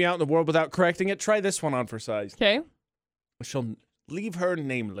that. Sending me out in the world without correcting it. Try this one on for size. Okay. She'll leave her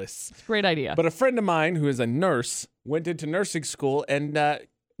nameless. Great idea. But a friend of mine who is a nurse went into nursing school and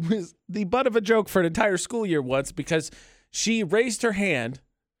was the butt of a joke for an entire school year once because she raised her hand,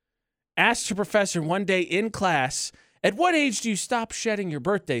 asked her professor one day in class, "At what age do you stop shedding your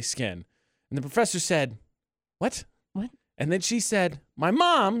birthday skin?" And the professor said, "What?" What? And then she said, "My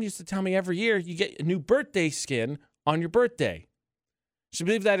mom used to tell me every year you get a new birthday skin on your birthday." She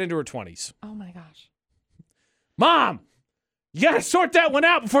believed that into her 20s. Oh my gosh. Mom, you got to sort that one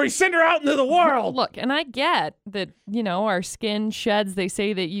out before you send her out into the world. Look, and I get that, our skin sheds. They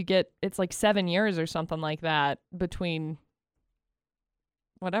say that it's like 7 years or something like that between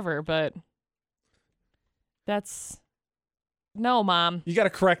whatever, but no, Mom. You got to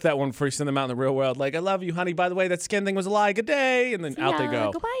correct that one before you send them out in the real world. Like, "I love you, honey. By the way, that skin thing was a lie. Good day." And then out they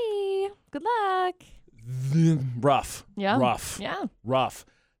go. Goodbye. Good luck. Rough. Yeah. Rough. Yeah. Rough.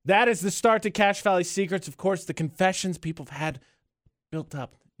 That is the start to Cache Valley Secrets. Of course, the confessions people have had built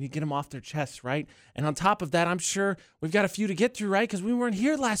up. You get them off their chests, right? And on top of that, I'm sure we've got a few to get through, right? Because we weren't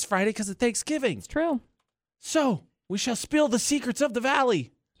here last Friday because of Thanksgiving. It's true. So we shall spill the secrets of the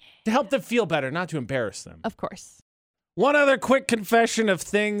valley to help them feel better, not to embarrass them. Of course. One other quick confession of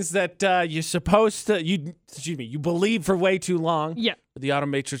things that you believe for way too long. Yeah. The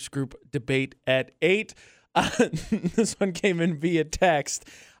Automatrix Group debate at 8. This one came in via text.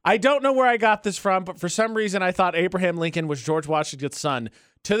 I don't know where I got this from, but for some reason I thought Abraham Lincoln was George Washington's son.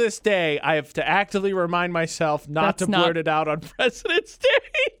 To this day, I have to actively remind myself not to blurt it out on President's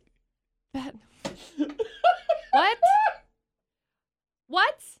Day. What?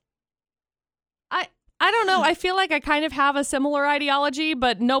 What? I don't know. I feel like I kind of have a similar ideology,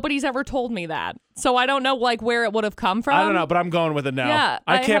 but nobody's ever told me that. So I don't know where it would have come from. I don't know, but I'm going with it now. Yeah,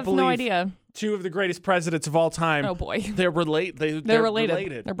 I can't have believe no idea. Two of the greatest presidents of all time. Oh boy. They're related. They're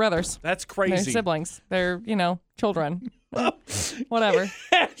related. They're brothers. That's crazy. They're siblings. They're, children. Whatever.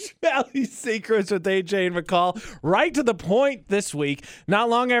 Cache Valley Secrets with AJ and McCall. Right to the point this week. Not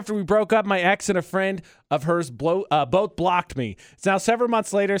long after we broke up, my ex and a friend of hers both blocked me. It's now several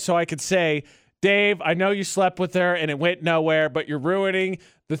months later, so I could say, "Dave, I know you slept with her and it went nowhere, but you're ruining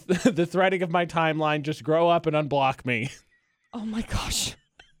the threading of my timeline. Just grow up and unblock me." Oh my gosh.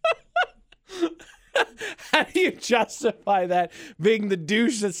 How do you justify that, being the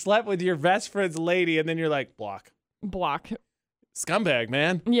douche that slept with your best friend's lady, and then you're like, block? Scumbag,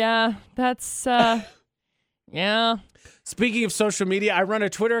 man. Yeah, that's, yeah. Speaking of social media, I run a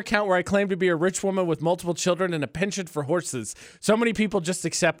Twitter account where I claim to be a rich woman with multiple children and a penchant for horses. So many people just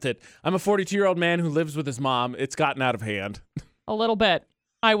accept it. I'm a 42-year-old man who lives with his mom. It's gotten out of hand. A little bit,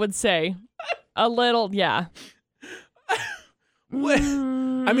 I would say. A little, yeah. What?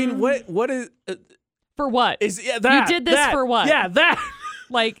 I mean, what is... for what? That, you did this for what? Yeah, that.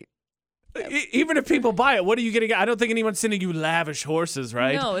 Like... Even if people buy it, what are you getting? I don't think anyone's sending you lavish horses,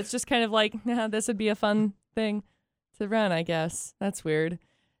 right? No, it's just kind of like, this would be a fun thing to run, I guess. That's weird.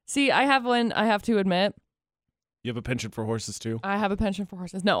 See, I have one, I have to admit. You have a penchant for horses, too? I have a penchant for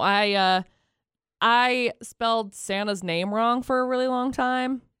horses. No, I spelled Santa's name wrong for a really long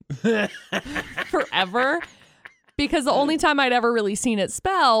time. Forever. Because the only time I'd ever really seen it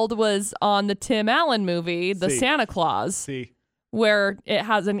spelled was on the Tim Allen movie, The Santa Claus. See. Where it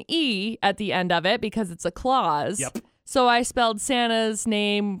has an E at the end of it because it's a clause. Yep. So I spelled Santa's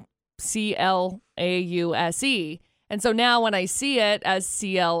name Clause. And so now when I see it as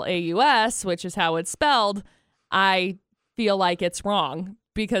Claus, which is how it's spelled, I feel like it's wrong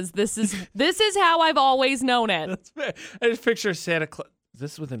because this is how I've always known it. That's fair. I just picture Santa Claus. Is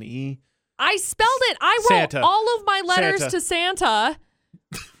this with an E? I spelled it. I wrote Santa. all of my letters Santa. to Santa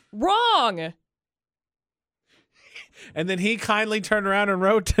wrong. And then he kindly turned around and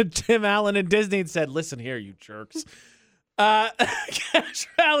wrote to Tim Allen and Disney and said, listen here, you jerks. Cash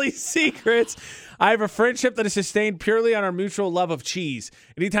Valley Secrets. I have a friendship that is sustained purely on our mutual love of cheese.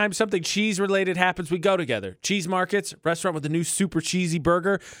 Anytime something cheese-related happens, we go together. Cheese Markets, restaurant with a new super cheesy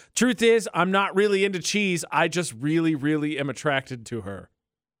burger. Truth is, I'm not really into cheese. I just really, really am attracted to her.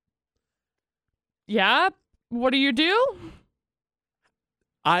 Yeah? What do you do?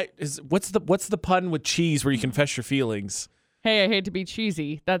 What's the pun with cheese where you confess your feelings? Hey, I hate to be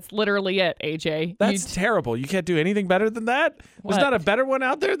cheesy. That's literally it, AJ. That's terrible. You can't do anything better than that? What? There's not a better one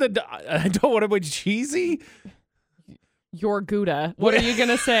out there than I don't want to be cheesy. You're Gouda. What are you going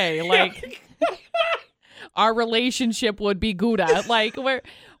to say? Like, our relationship would be Gouda. Like, where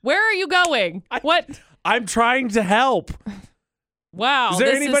are you going? What? I'm trying to help. Wow, Is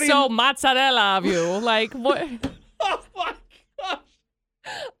there this anybody is so mozzarella of you. Like, what? Oh my gosh.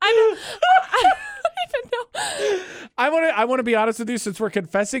 I don't even know. I want to be honest with you since we're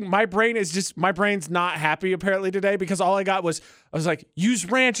confessing. My brain's not happy apparently today because all I was like, use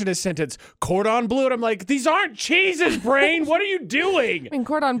ranch in a sentence. Cordon bleu. And I'm like, these aren't cheeses, brain. What are you doing? I mean,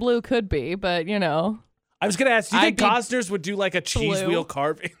 cordon bleu could be, but you know. I was going to ask, do you think I'd be Gosner's would do like a cheese blue. wheel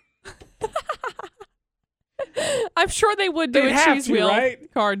carving? I'm sure they would do They'd a have cheese to, wheel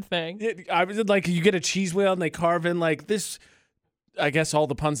right? card thing. I was like, you get a cheese wheel and they carve in like this. I guess all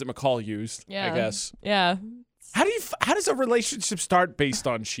the puns that McCall used. Yeah. I guess. Yeah. How does a relationship start based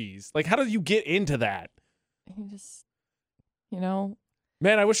on cheese? Like, how do you get into that? You just, you know.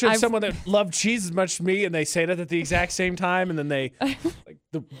 Man, I wish I had someone that loved cheese as much as me, and they say that at the exact same time, and then they like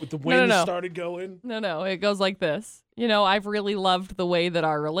the wind started going. No, it goes like this. You know, I've really loved the way that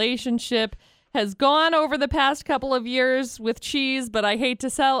our relationship has gone over the past couple of years with cheese, but I hate to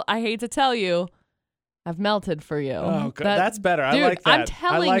tell you, I've melted for you. Oh, God. That's better. Dude, I like that. I'm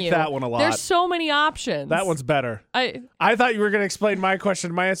telling you. I like that one a lot. There's so many options. That one's better. I thought you were going to explain my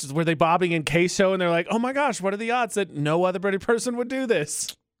question. My answers were they bobbing in queso, and they're like, oh my gosh, what are the odds that no other British person would do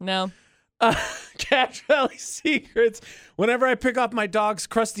this? No. Cash Valley Secrets. Whenever I pick off my dog's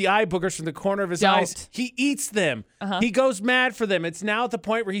crusty eye boogers from the corner of his eyes, he eats them. He goes mad for them. It's now at the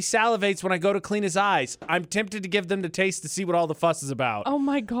point where he salivates when I go to clean his eyes. I'm tempted to give them the taste to see what all the fuss is about. Oh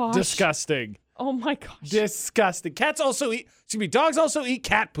my gosh. Disgusting. Oh my gosh. Disgusting. Dogs also eat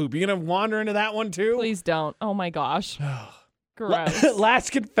cat poop. You gonna wander into that one too? Please don't. Oh my gosh. Gross.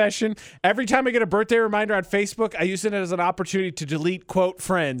 Last confession. Every time I get a birthday reminder on Facebook, I use it as an opportunity to delete, quote,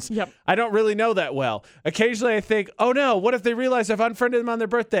 friends. Yep. I don't really know that well. Occasionally I think, oh no, what if they realize I've unfriended them on their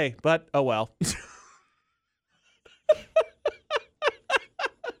birthday? But, oh well.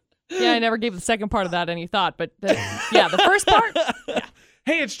 Yeah, I never gave the second part of that any thought, but the first part. Yeah.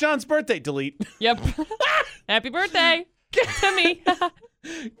 Hey, it's John's birthday. Delete. Yep. Happy birthday to me.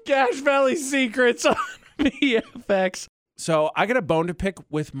 Cash Valley Secrets on VFX. So I got a bone to pick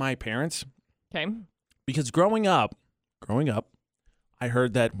with my parents. Okay. Because growing up, I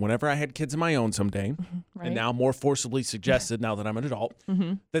heard that whenever I had kids of my own someday, Right. and now more forcibly suggested now that I'm an adult,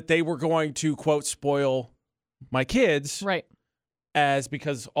 that they were going to, quote, spoil my kids. Right. As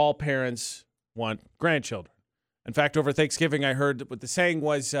because all parents want grandchildren. In fact, over Thanksgiving, I heard what the saying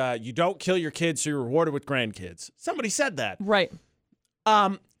was, you don't kill your kids, so you're rewarded with grandkids. Somebody said that. Right.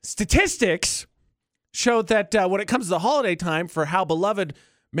 Statistics showed that when it comes to the holiday time for how beloved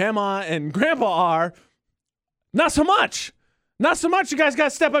Mama and Grandpa are, not so much. Not so much. You guys got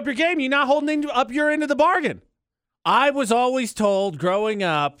to step up your game. You're not holding up your end of the bargain. I was always told growing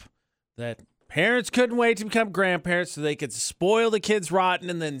up that parents couldn't wait to become grandparents so they could spoil the kids rotten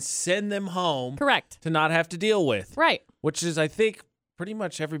and then send them home. Correct. To not have to deal with. Right. Which is, I think, pretty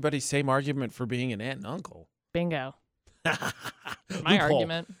much everybody's same argument for being an aunt and uncle. Bingo. My Loophole.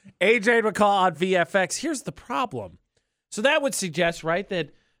 argument. AJ and McCall on VFX. Here's the problem. So that would suggest, right,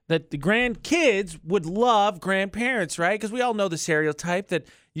 that the grandkids would love grandparents, right? Because we all know the stereotype that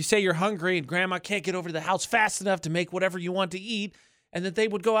you say you're hungry and grandma can't get over to the house fast enough to make whatever you want to eat, and that they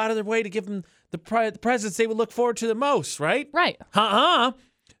would go out of their way to give them the presents they would look forward to the most, right? Right.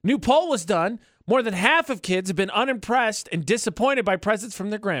 New poll was done. More than half of kids have been unimpressed and disappointed by presents from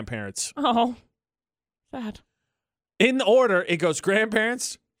their grandparents. Oh, sad. In the order, it goes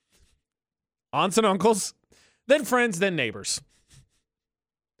grandparents, aunts and uncles, then friends, then neighbors.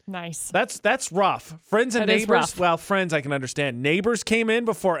 Nice. That's rough. Friends and That is neighbors. rough. Well, friends I can understand. Neighbors came in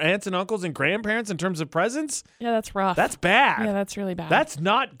before aunts and uncles and grandparents in terms of presents. Yeah, that's rough. That's bad. Yeah, that's really bad. That's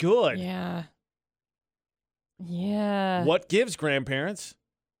not good. Yeah. Yeah. What gives grandparents?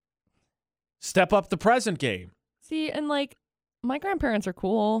 Step up the present game. See, and like my grandparents are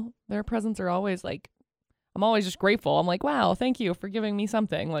cool. Their presents are always like, I'm always just grateful. I'm like, wow, thank you for giving me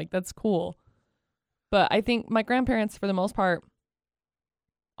something. Like, that's cool. But I think my grandparents, for the most part,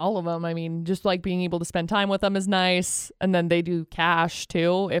 all of them, I mean, just like being able to spend time with them is nice. And then they do cash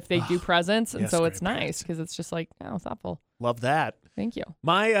too if they do presents. And yes, so it's grandparents. nice because it's just like, oh, thoughtful. Love that. Thank you.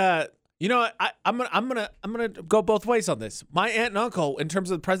 My you know, I'm gonna go both ways on this. My aunt and uncle, in terms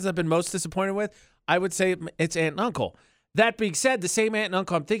of the presents I've been most disappointed with, I would say it's aunt and uncle. That being said, the same aunt and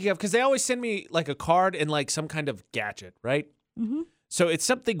uncle I'm thinking of, because they always send me like a card and like some kind of gadget, right? Mm-hmm. So it's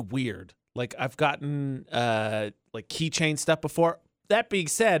something weird. Like I've gotten like keychain stuff before. That being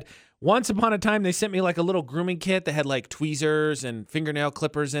said, once upon a time they sent me like a little grooming kit that had like tweezers and fingernail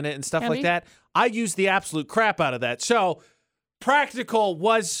clippers in it and stuff like Handy. that. I used the absolute crap out of that. So practical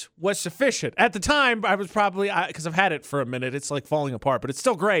was sufficient. At the time, I was probably, because I've had it for a minute, it's like falling apart, but it's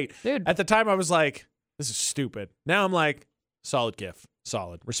still great. Dude. At the time, I was like, this is stupid. Now I'm like, solid gift.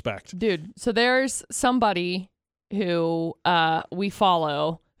 Solid. Respect. Dude, so there's somebody who we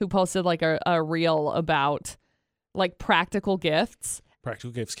follow who posted like a reel about like practical gifts.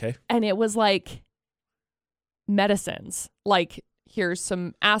 Practical gifts, Kay. And it was like medicines. Like, here's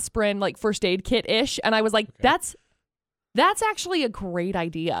some aspirin, like first aid kit-ish. And I was like, Okay. that's actually a great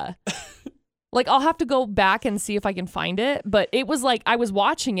idea. Like, I'll have to go back and see if I can find it. But it was like, I was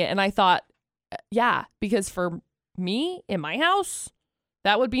watching it and I thought, yeah, because for me in my house,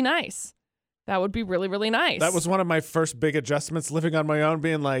 that would be nice. That would be really, really nice. That was one of my first big adjustments living on my own,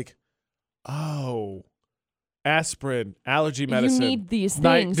 being like, oh, aspirin, allergy medicine. You need these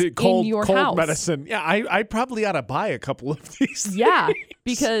things cold, in your cold house. medicine. Yeah, I probably ought to buy a couple of these. Yeah, things.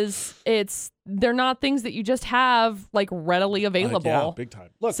 because they're not things that you just have like readily available. Yeah, big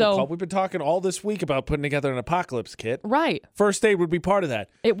time. Look, So- McCall, we've been talking all this week about putting together an apocalypse kit. Right. First aid would be part of that.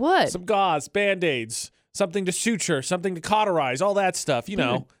 It would. Some gauze, Band-Aids, something to suture, something to cauterize, all that stuff. You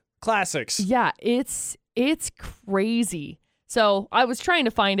know, classics. Yeah, it's crazy. So I was trying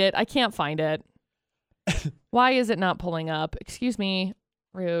to find it. I can't find it. Why is it not pulling up? Excuse me.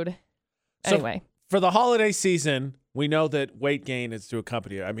 Rude. So Anyway. for the holiday season, we know that weight gain is to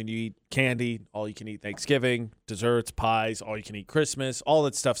accompany it. I mean, you eat candy, all you can eat Thanksgiving, desserts, pies, all you can eat Christmas, all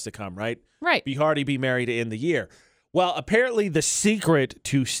that stuff's to come, right? Right. Be hearty, be merry to end the year. Well, apparently the secret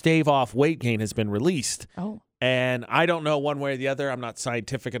to stave off weight gain has been released. Oh. And I don't know one way or the other. I'm not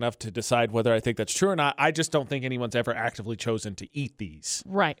scientific enough to decide whether I think that's true or not. I just don't think anyone's ever actively chosen to eat these.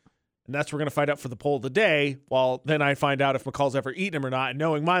 Right. And that's what we're going to find out for the poll of the day. Well, then I find out if McCall's ever eaten them or not. And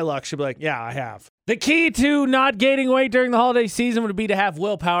knowing my luck, she'll be like, yeah, I have. The key to not gaining weight during the holiday season would be to have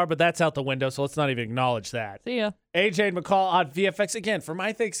willpower, but that's out the window, so let's not even acknowledge that. See ya. AJ and McCall on VFX. Again, for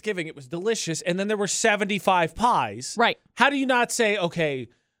my Thanksgiving, it was delicious. And then there were 75 pies. Right. How do you not say, okay,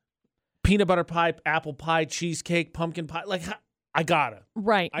 peanut butter pie, apple pie, cheesecake, pumpkin pie? Like, I gotta.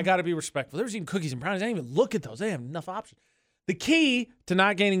 Right. I gotta be respectful. There was even cookies and brownies. I didn't even look at those. They have enough options. The key to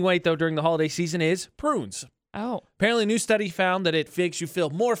not gaining weight, though, during the holiday season is prunes. Oh. Apparently, a new study found that it makes you feel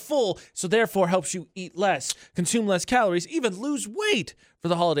more full, so therefore helps you eat less, consume less calories, even lose weight for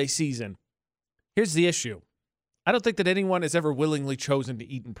the holiday season. Here's the issue. I don't think that anyone has ever willingly chosen to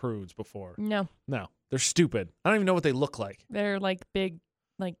eat prunes before. No. No, they're stupid. I don't even know what they look like. They're like big,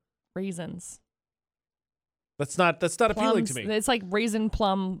 like raisins. That's not appealing to Plums. me. It's like raisin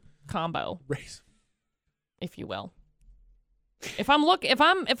plum combo, Raisin. if you will. If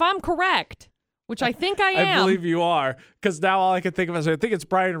I'm correct, which I think I am. I believe you are, because now all I can think of is I think it's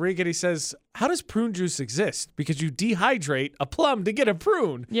Brian Regan. He says, "How does prune juice exist? Because you dehydrate a plum to get a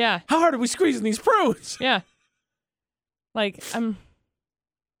prune. Yeah. How hard are we squeezing these prunes?" Yeah. Like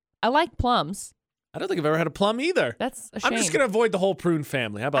I like plums. I don't think I've ever had a plum either. That's a shame. I'm just gonna avoid the whole prune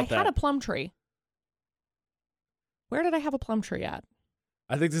family. How about I that? had a plum tree. Where did I have a plum tree at?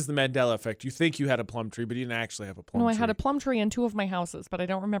 I think this is the Mandela Effect. You think you had a plum tree, but you didn't actually have a plum No, tree. I had a plum tree in 2 of my houses, but I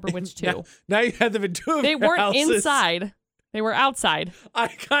don't remember which 2. Now you had them in 2 of They your weren't houses. inside. They were outside. I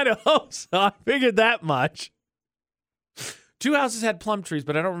kind of hope so. I figured that much. 2 houses had plum trees,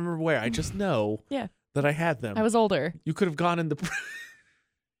 but I don't remember where. I just know Yeah. that I had them. I was older. You could have gone in the...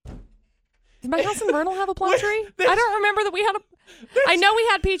 Did my house in Vernal have a plum Wait, tree? there's- I don't remember that we had a... I know we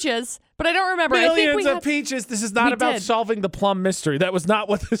had peaches, But I don't remember. I think Millions we of had, peaches. This is not we about did. solving the plum mystery. That was not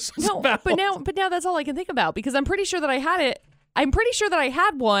what this was No, about. but now that's all I can think about because I'm pretty sure that I had it. I'm pretty sure that I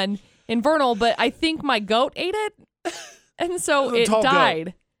had one in Vernal, but I think my goat ate it, and so it tall died.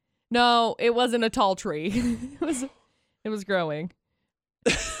 goat. No, it wasn't a tall tree. it was growing.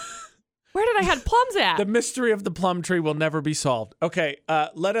 Where did I had plums at? The mystery of the plum tree will never be solved. Okay,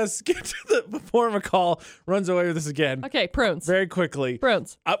 let us get to before McCall runs away with this again. Okay, prunes. Very quickly.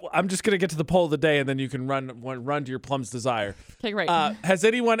 Prunes. I'm just going to get to the poll of the day, and then you can run to your plum's desire. Okay, great. Has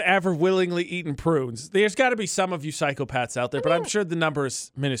anyone ever willingly eaten prunes? There's got to be some of you psychopaths out there, but I'm sure the number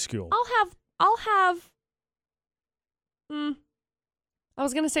is minuscule. I'll have. I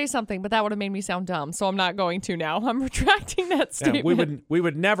was gonna say something, but that would have made me sound dumb, so I'm not going to now. I'm retracting that statement. Yeah, we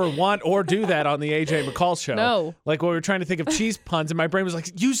would never want or do that on the AJ McCall show. No. Like when we were trying to think of cheese puns, and my brain was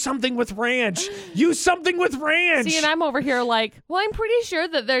like, use something with ranch. Use something with ranch. See, and I'm over here like, well, I'm pretty sure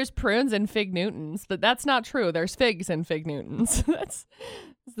that there's prunes and fig Newtons, but that's not true. There's figs and fig Newtons. That's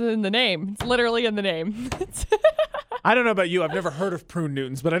in the name. It's literally in the name. I don't know about you. I've never heard of prune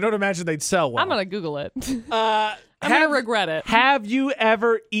Newtons, but I don't imagine they'd sell well. I'm gonna Google it. I'm gonna regret it. Have you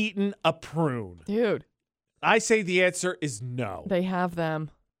ever eaten a prune? Dude. I say the answer is no. They have them.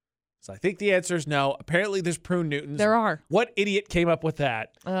 So I think the answer is no. Apparently there's prune Newtons. There are. What idiot came up with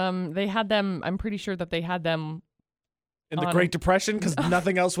that? They had them. I'm pretty sure that they had them In the Great Depression because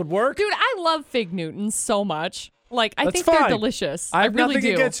nothing else would work? Dude, I love fig Newtons so much. Like, I That's think fine. they're delicious. I have really nothing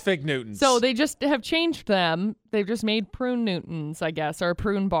do. against fig Newtons. So they just have changed them. They've just made prune Newtons, I guess, or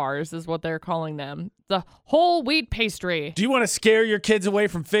prune bars is what they're calling them. The whole wheat pastry. Do you want to scare your kids away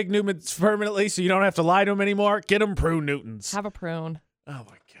from fig Newtons permanently so you don't have to lie to them anymore? Get them prune Newtons. Have a prune. Oh,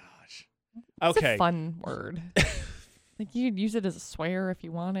 my gosh. It's Okay. a fun word. Like, you could use it as a swear if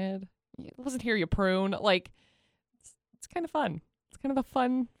you wanted. It wasn't here, you prune. Like, it's kind of fun. It's kind of a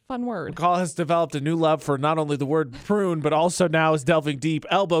fun word. McCall has developed a new love for not only the word prune, but also now is delving deep,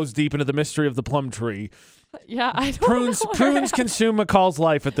 elbows deep into the mystery of the plum tree. Yeah, I don't know. Prunes consume McCall's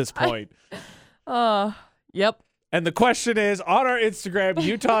life at this point. Yep. And the question is, on our Instagram,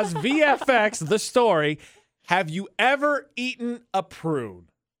 Utah's VFX, the story, have you ever eaten a prune?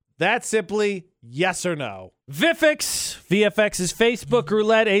 That's simply yes or no. VFX's Facebook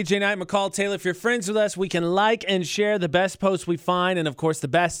roulette. AJ Knight, McCall Taylor. If you're friends with us, we can like and share the best posts we find. And, of course, the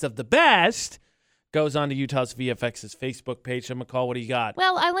best of the best goes on to Utah's VFX's Facebook page. So, McCall, what do you got?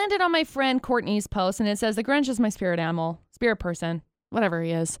 Well, I landed on my friend Courtney's post, and it says, the Grinch is my spirit animal, spirit person, whatever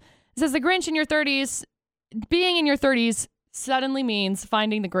he is. It says, the Grinch in your 30s, being in your 30s suddenly means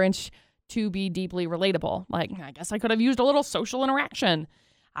finding the Grinch to be deeply relatable. Like, I guess I could have used a little social interaction.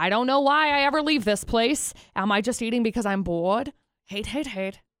 I don't know why I ever leave this place. Am I just eating because I'm bored? Hate, hate,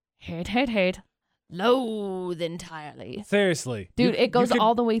 hate. Hate, hate, hate. Loathe entirely. Seriously. Dude, it goes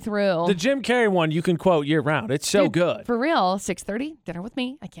all the way through. The Jim Carrey one you can quote year round. It's so good. For real, 6:30, dinner with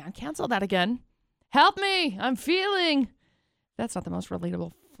me. I can't cancel that again. Help me. I'm feeling. That's not the most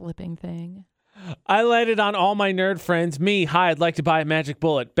relatable flipping thing. I landed on all my nerd friends. Me, hi, I'd like to buy a magic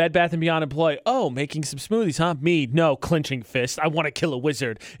bullet. Bed Bath & Beyond employee, oh, making some smoothies, huh? Me, no, clenching fist. I want to kill a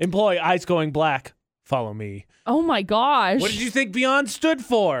wizard. Employee, eyes going black. Follow me. Oh my gosh. What did you think Beyond stood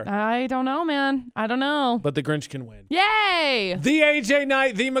for? I don't know, man. I don't know. But the Grinch can win. Yay! The AJ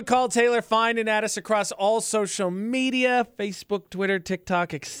Knight, the McCall Taylor. Find and add us across all social media, Facebook, Twitter,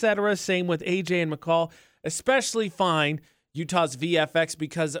 TikTok, etc. Same with AJ and McCall. Especially find Utah's VFX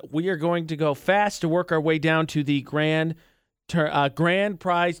because we are going to go fast to work our way down to the grand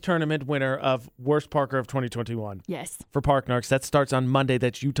prize tournament winner of Worst Parker of 2021. Yes. For Park Narcs. That starts on Monday.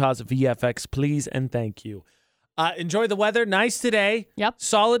 That's Utah's VFX. Please and thank you. Enjoy the weather. Nice today. Yep.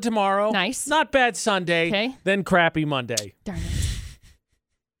 Solid tomorrow. Nice. Not bad Sunday. Okay. Then crappy Monday. Darn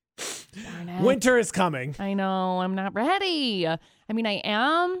it. Darn it. Winter is coming. I know. I'm not ready. I mean, I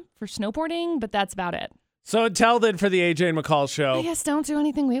am for snowboarding, but that's about it. So until then, for the AJ and McCall show. I guess don't do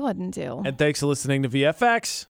anything we wouldn't do. And thanks for listening to VFX.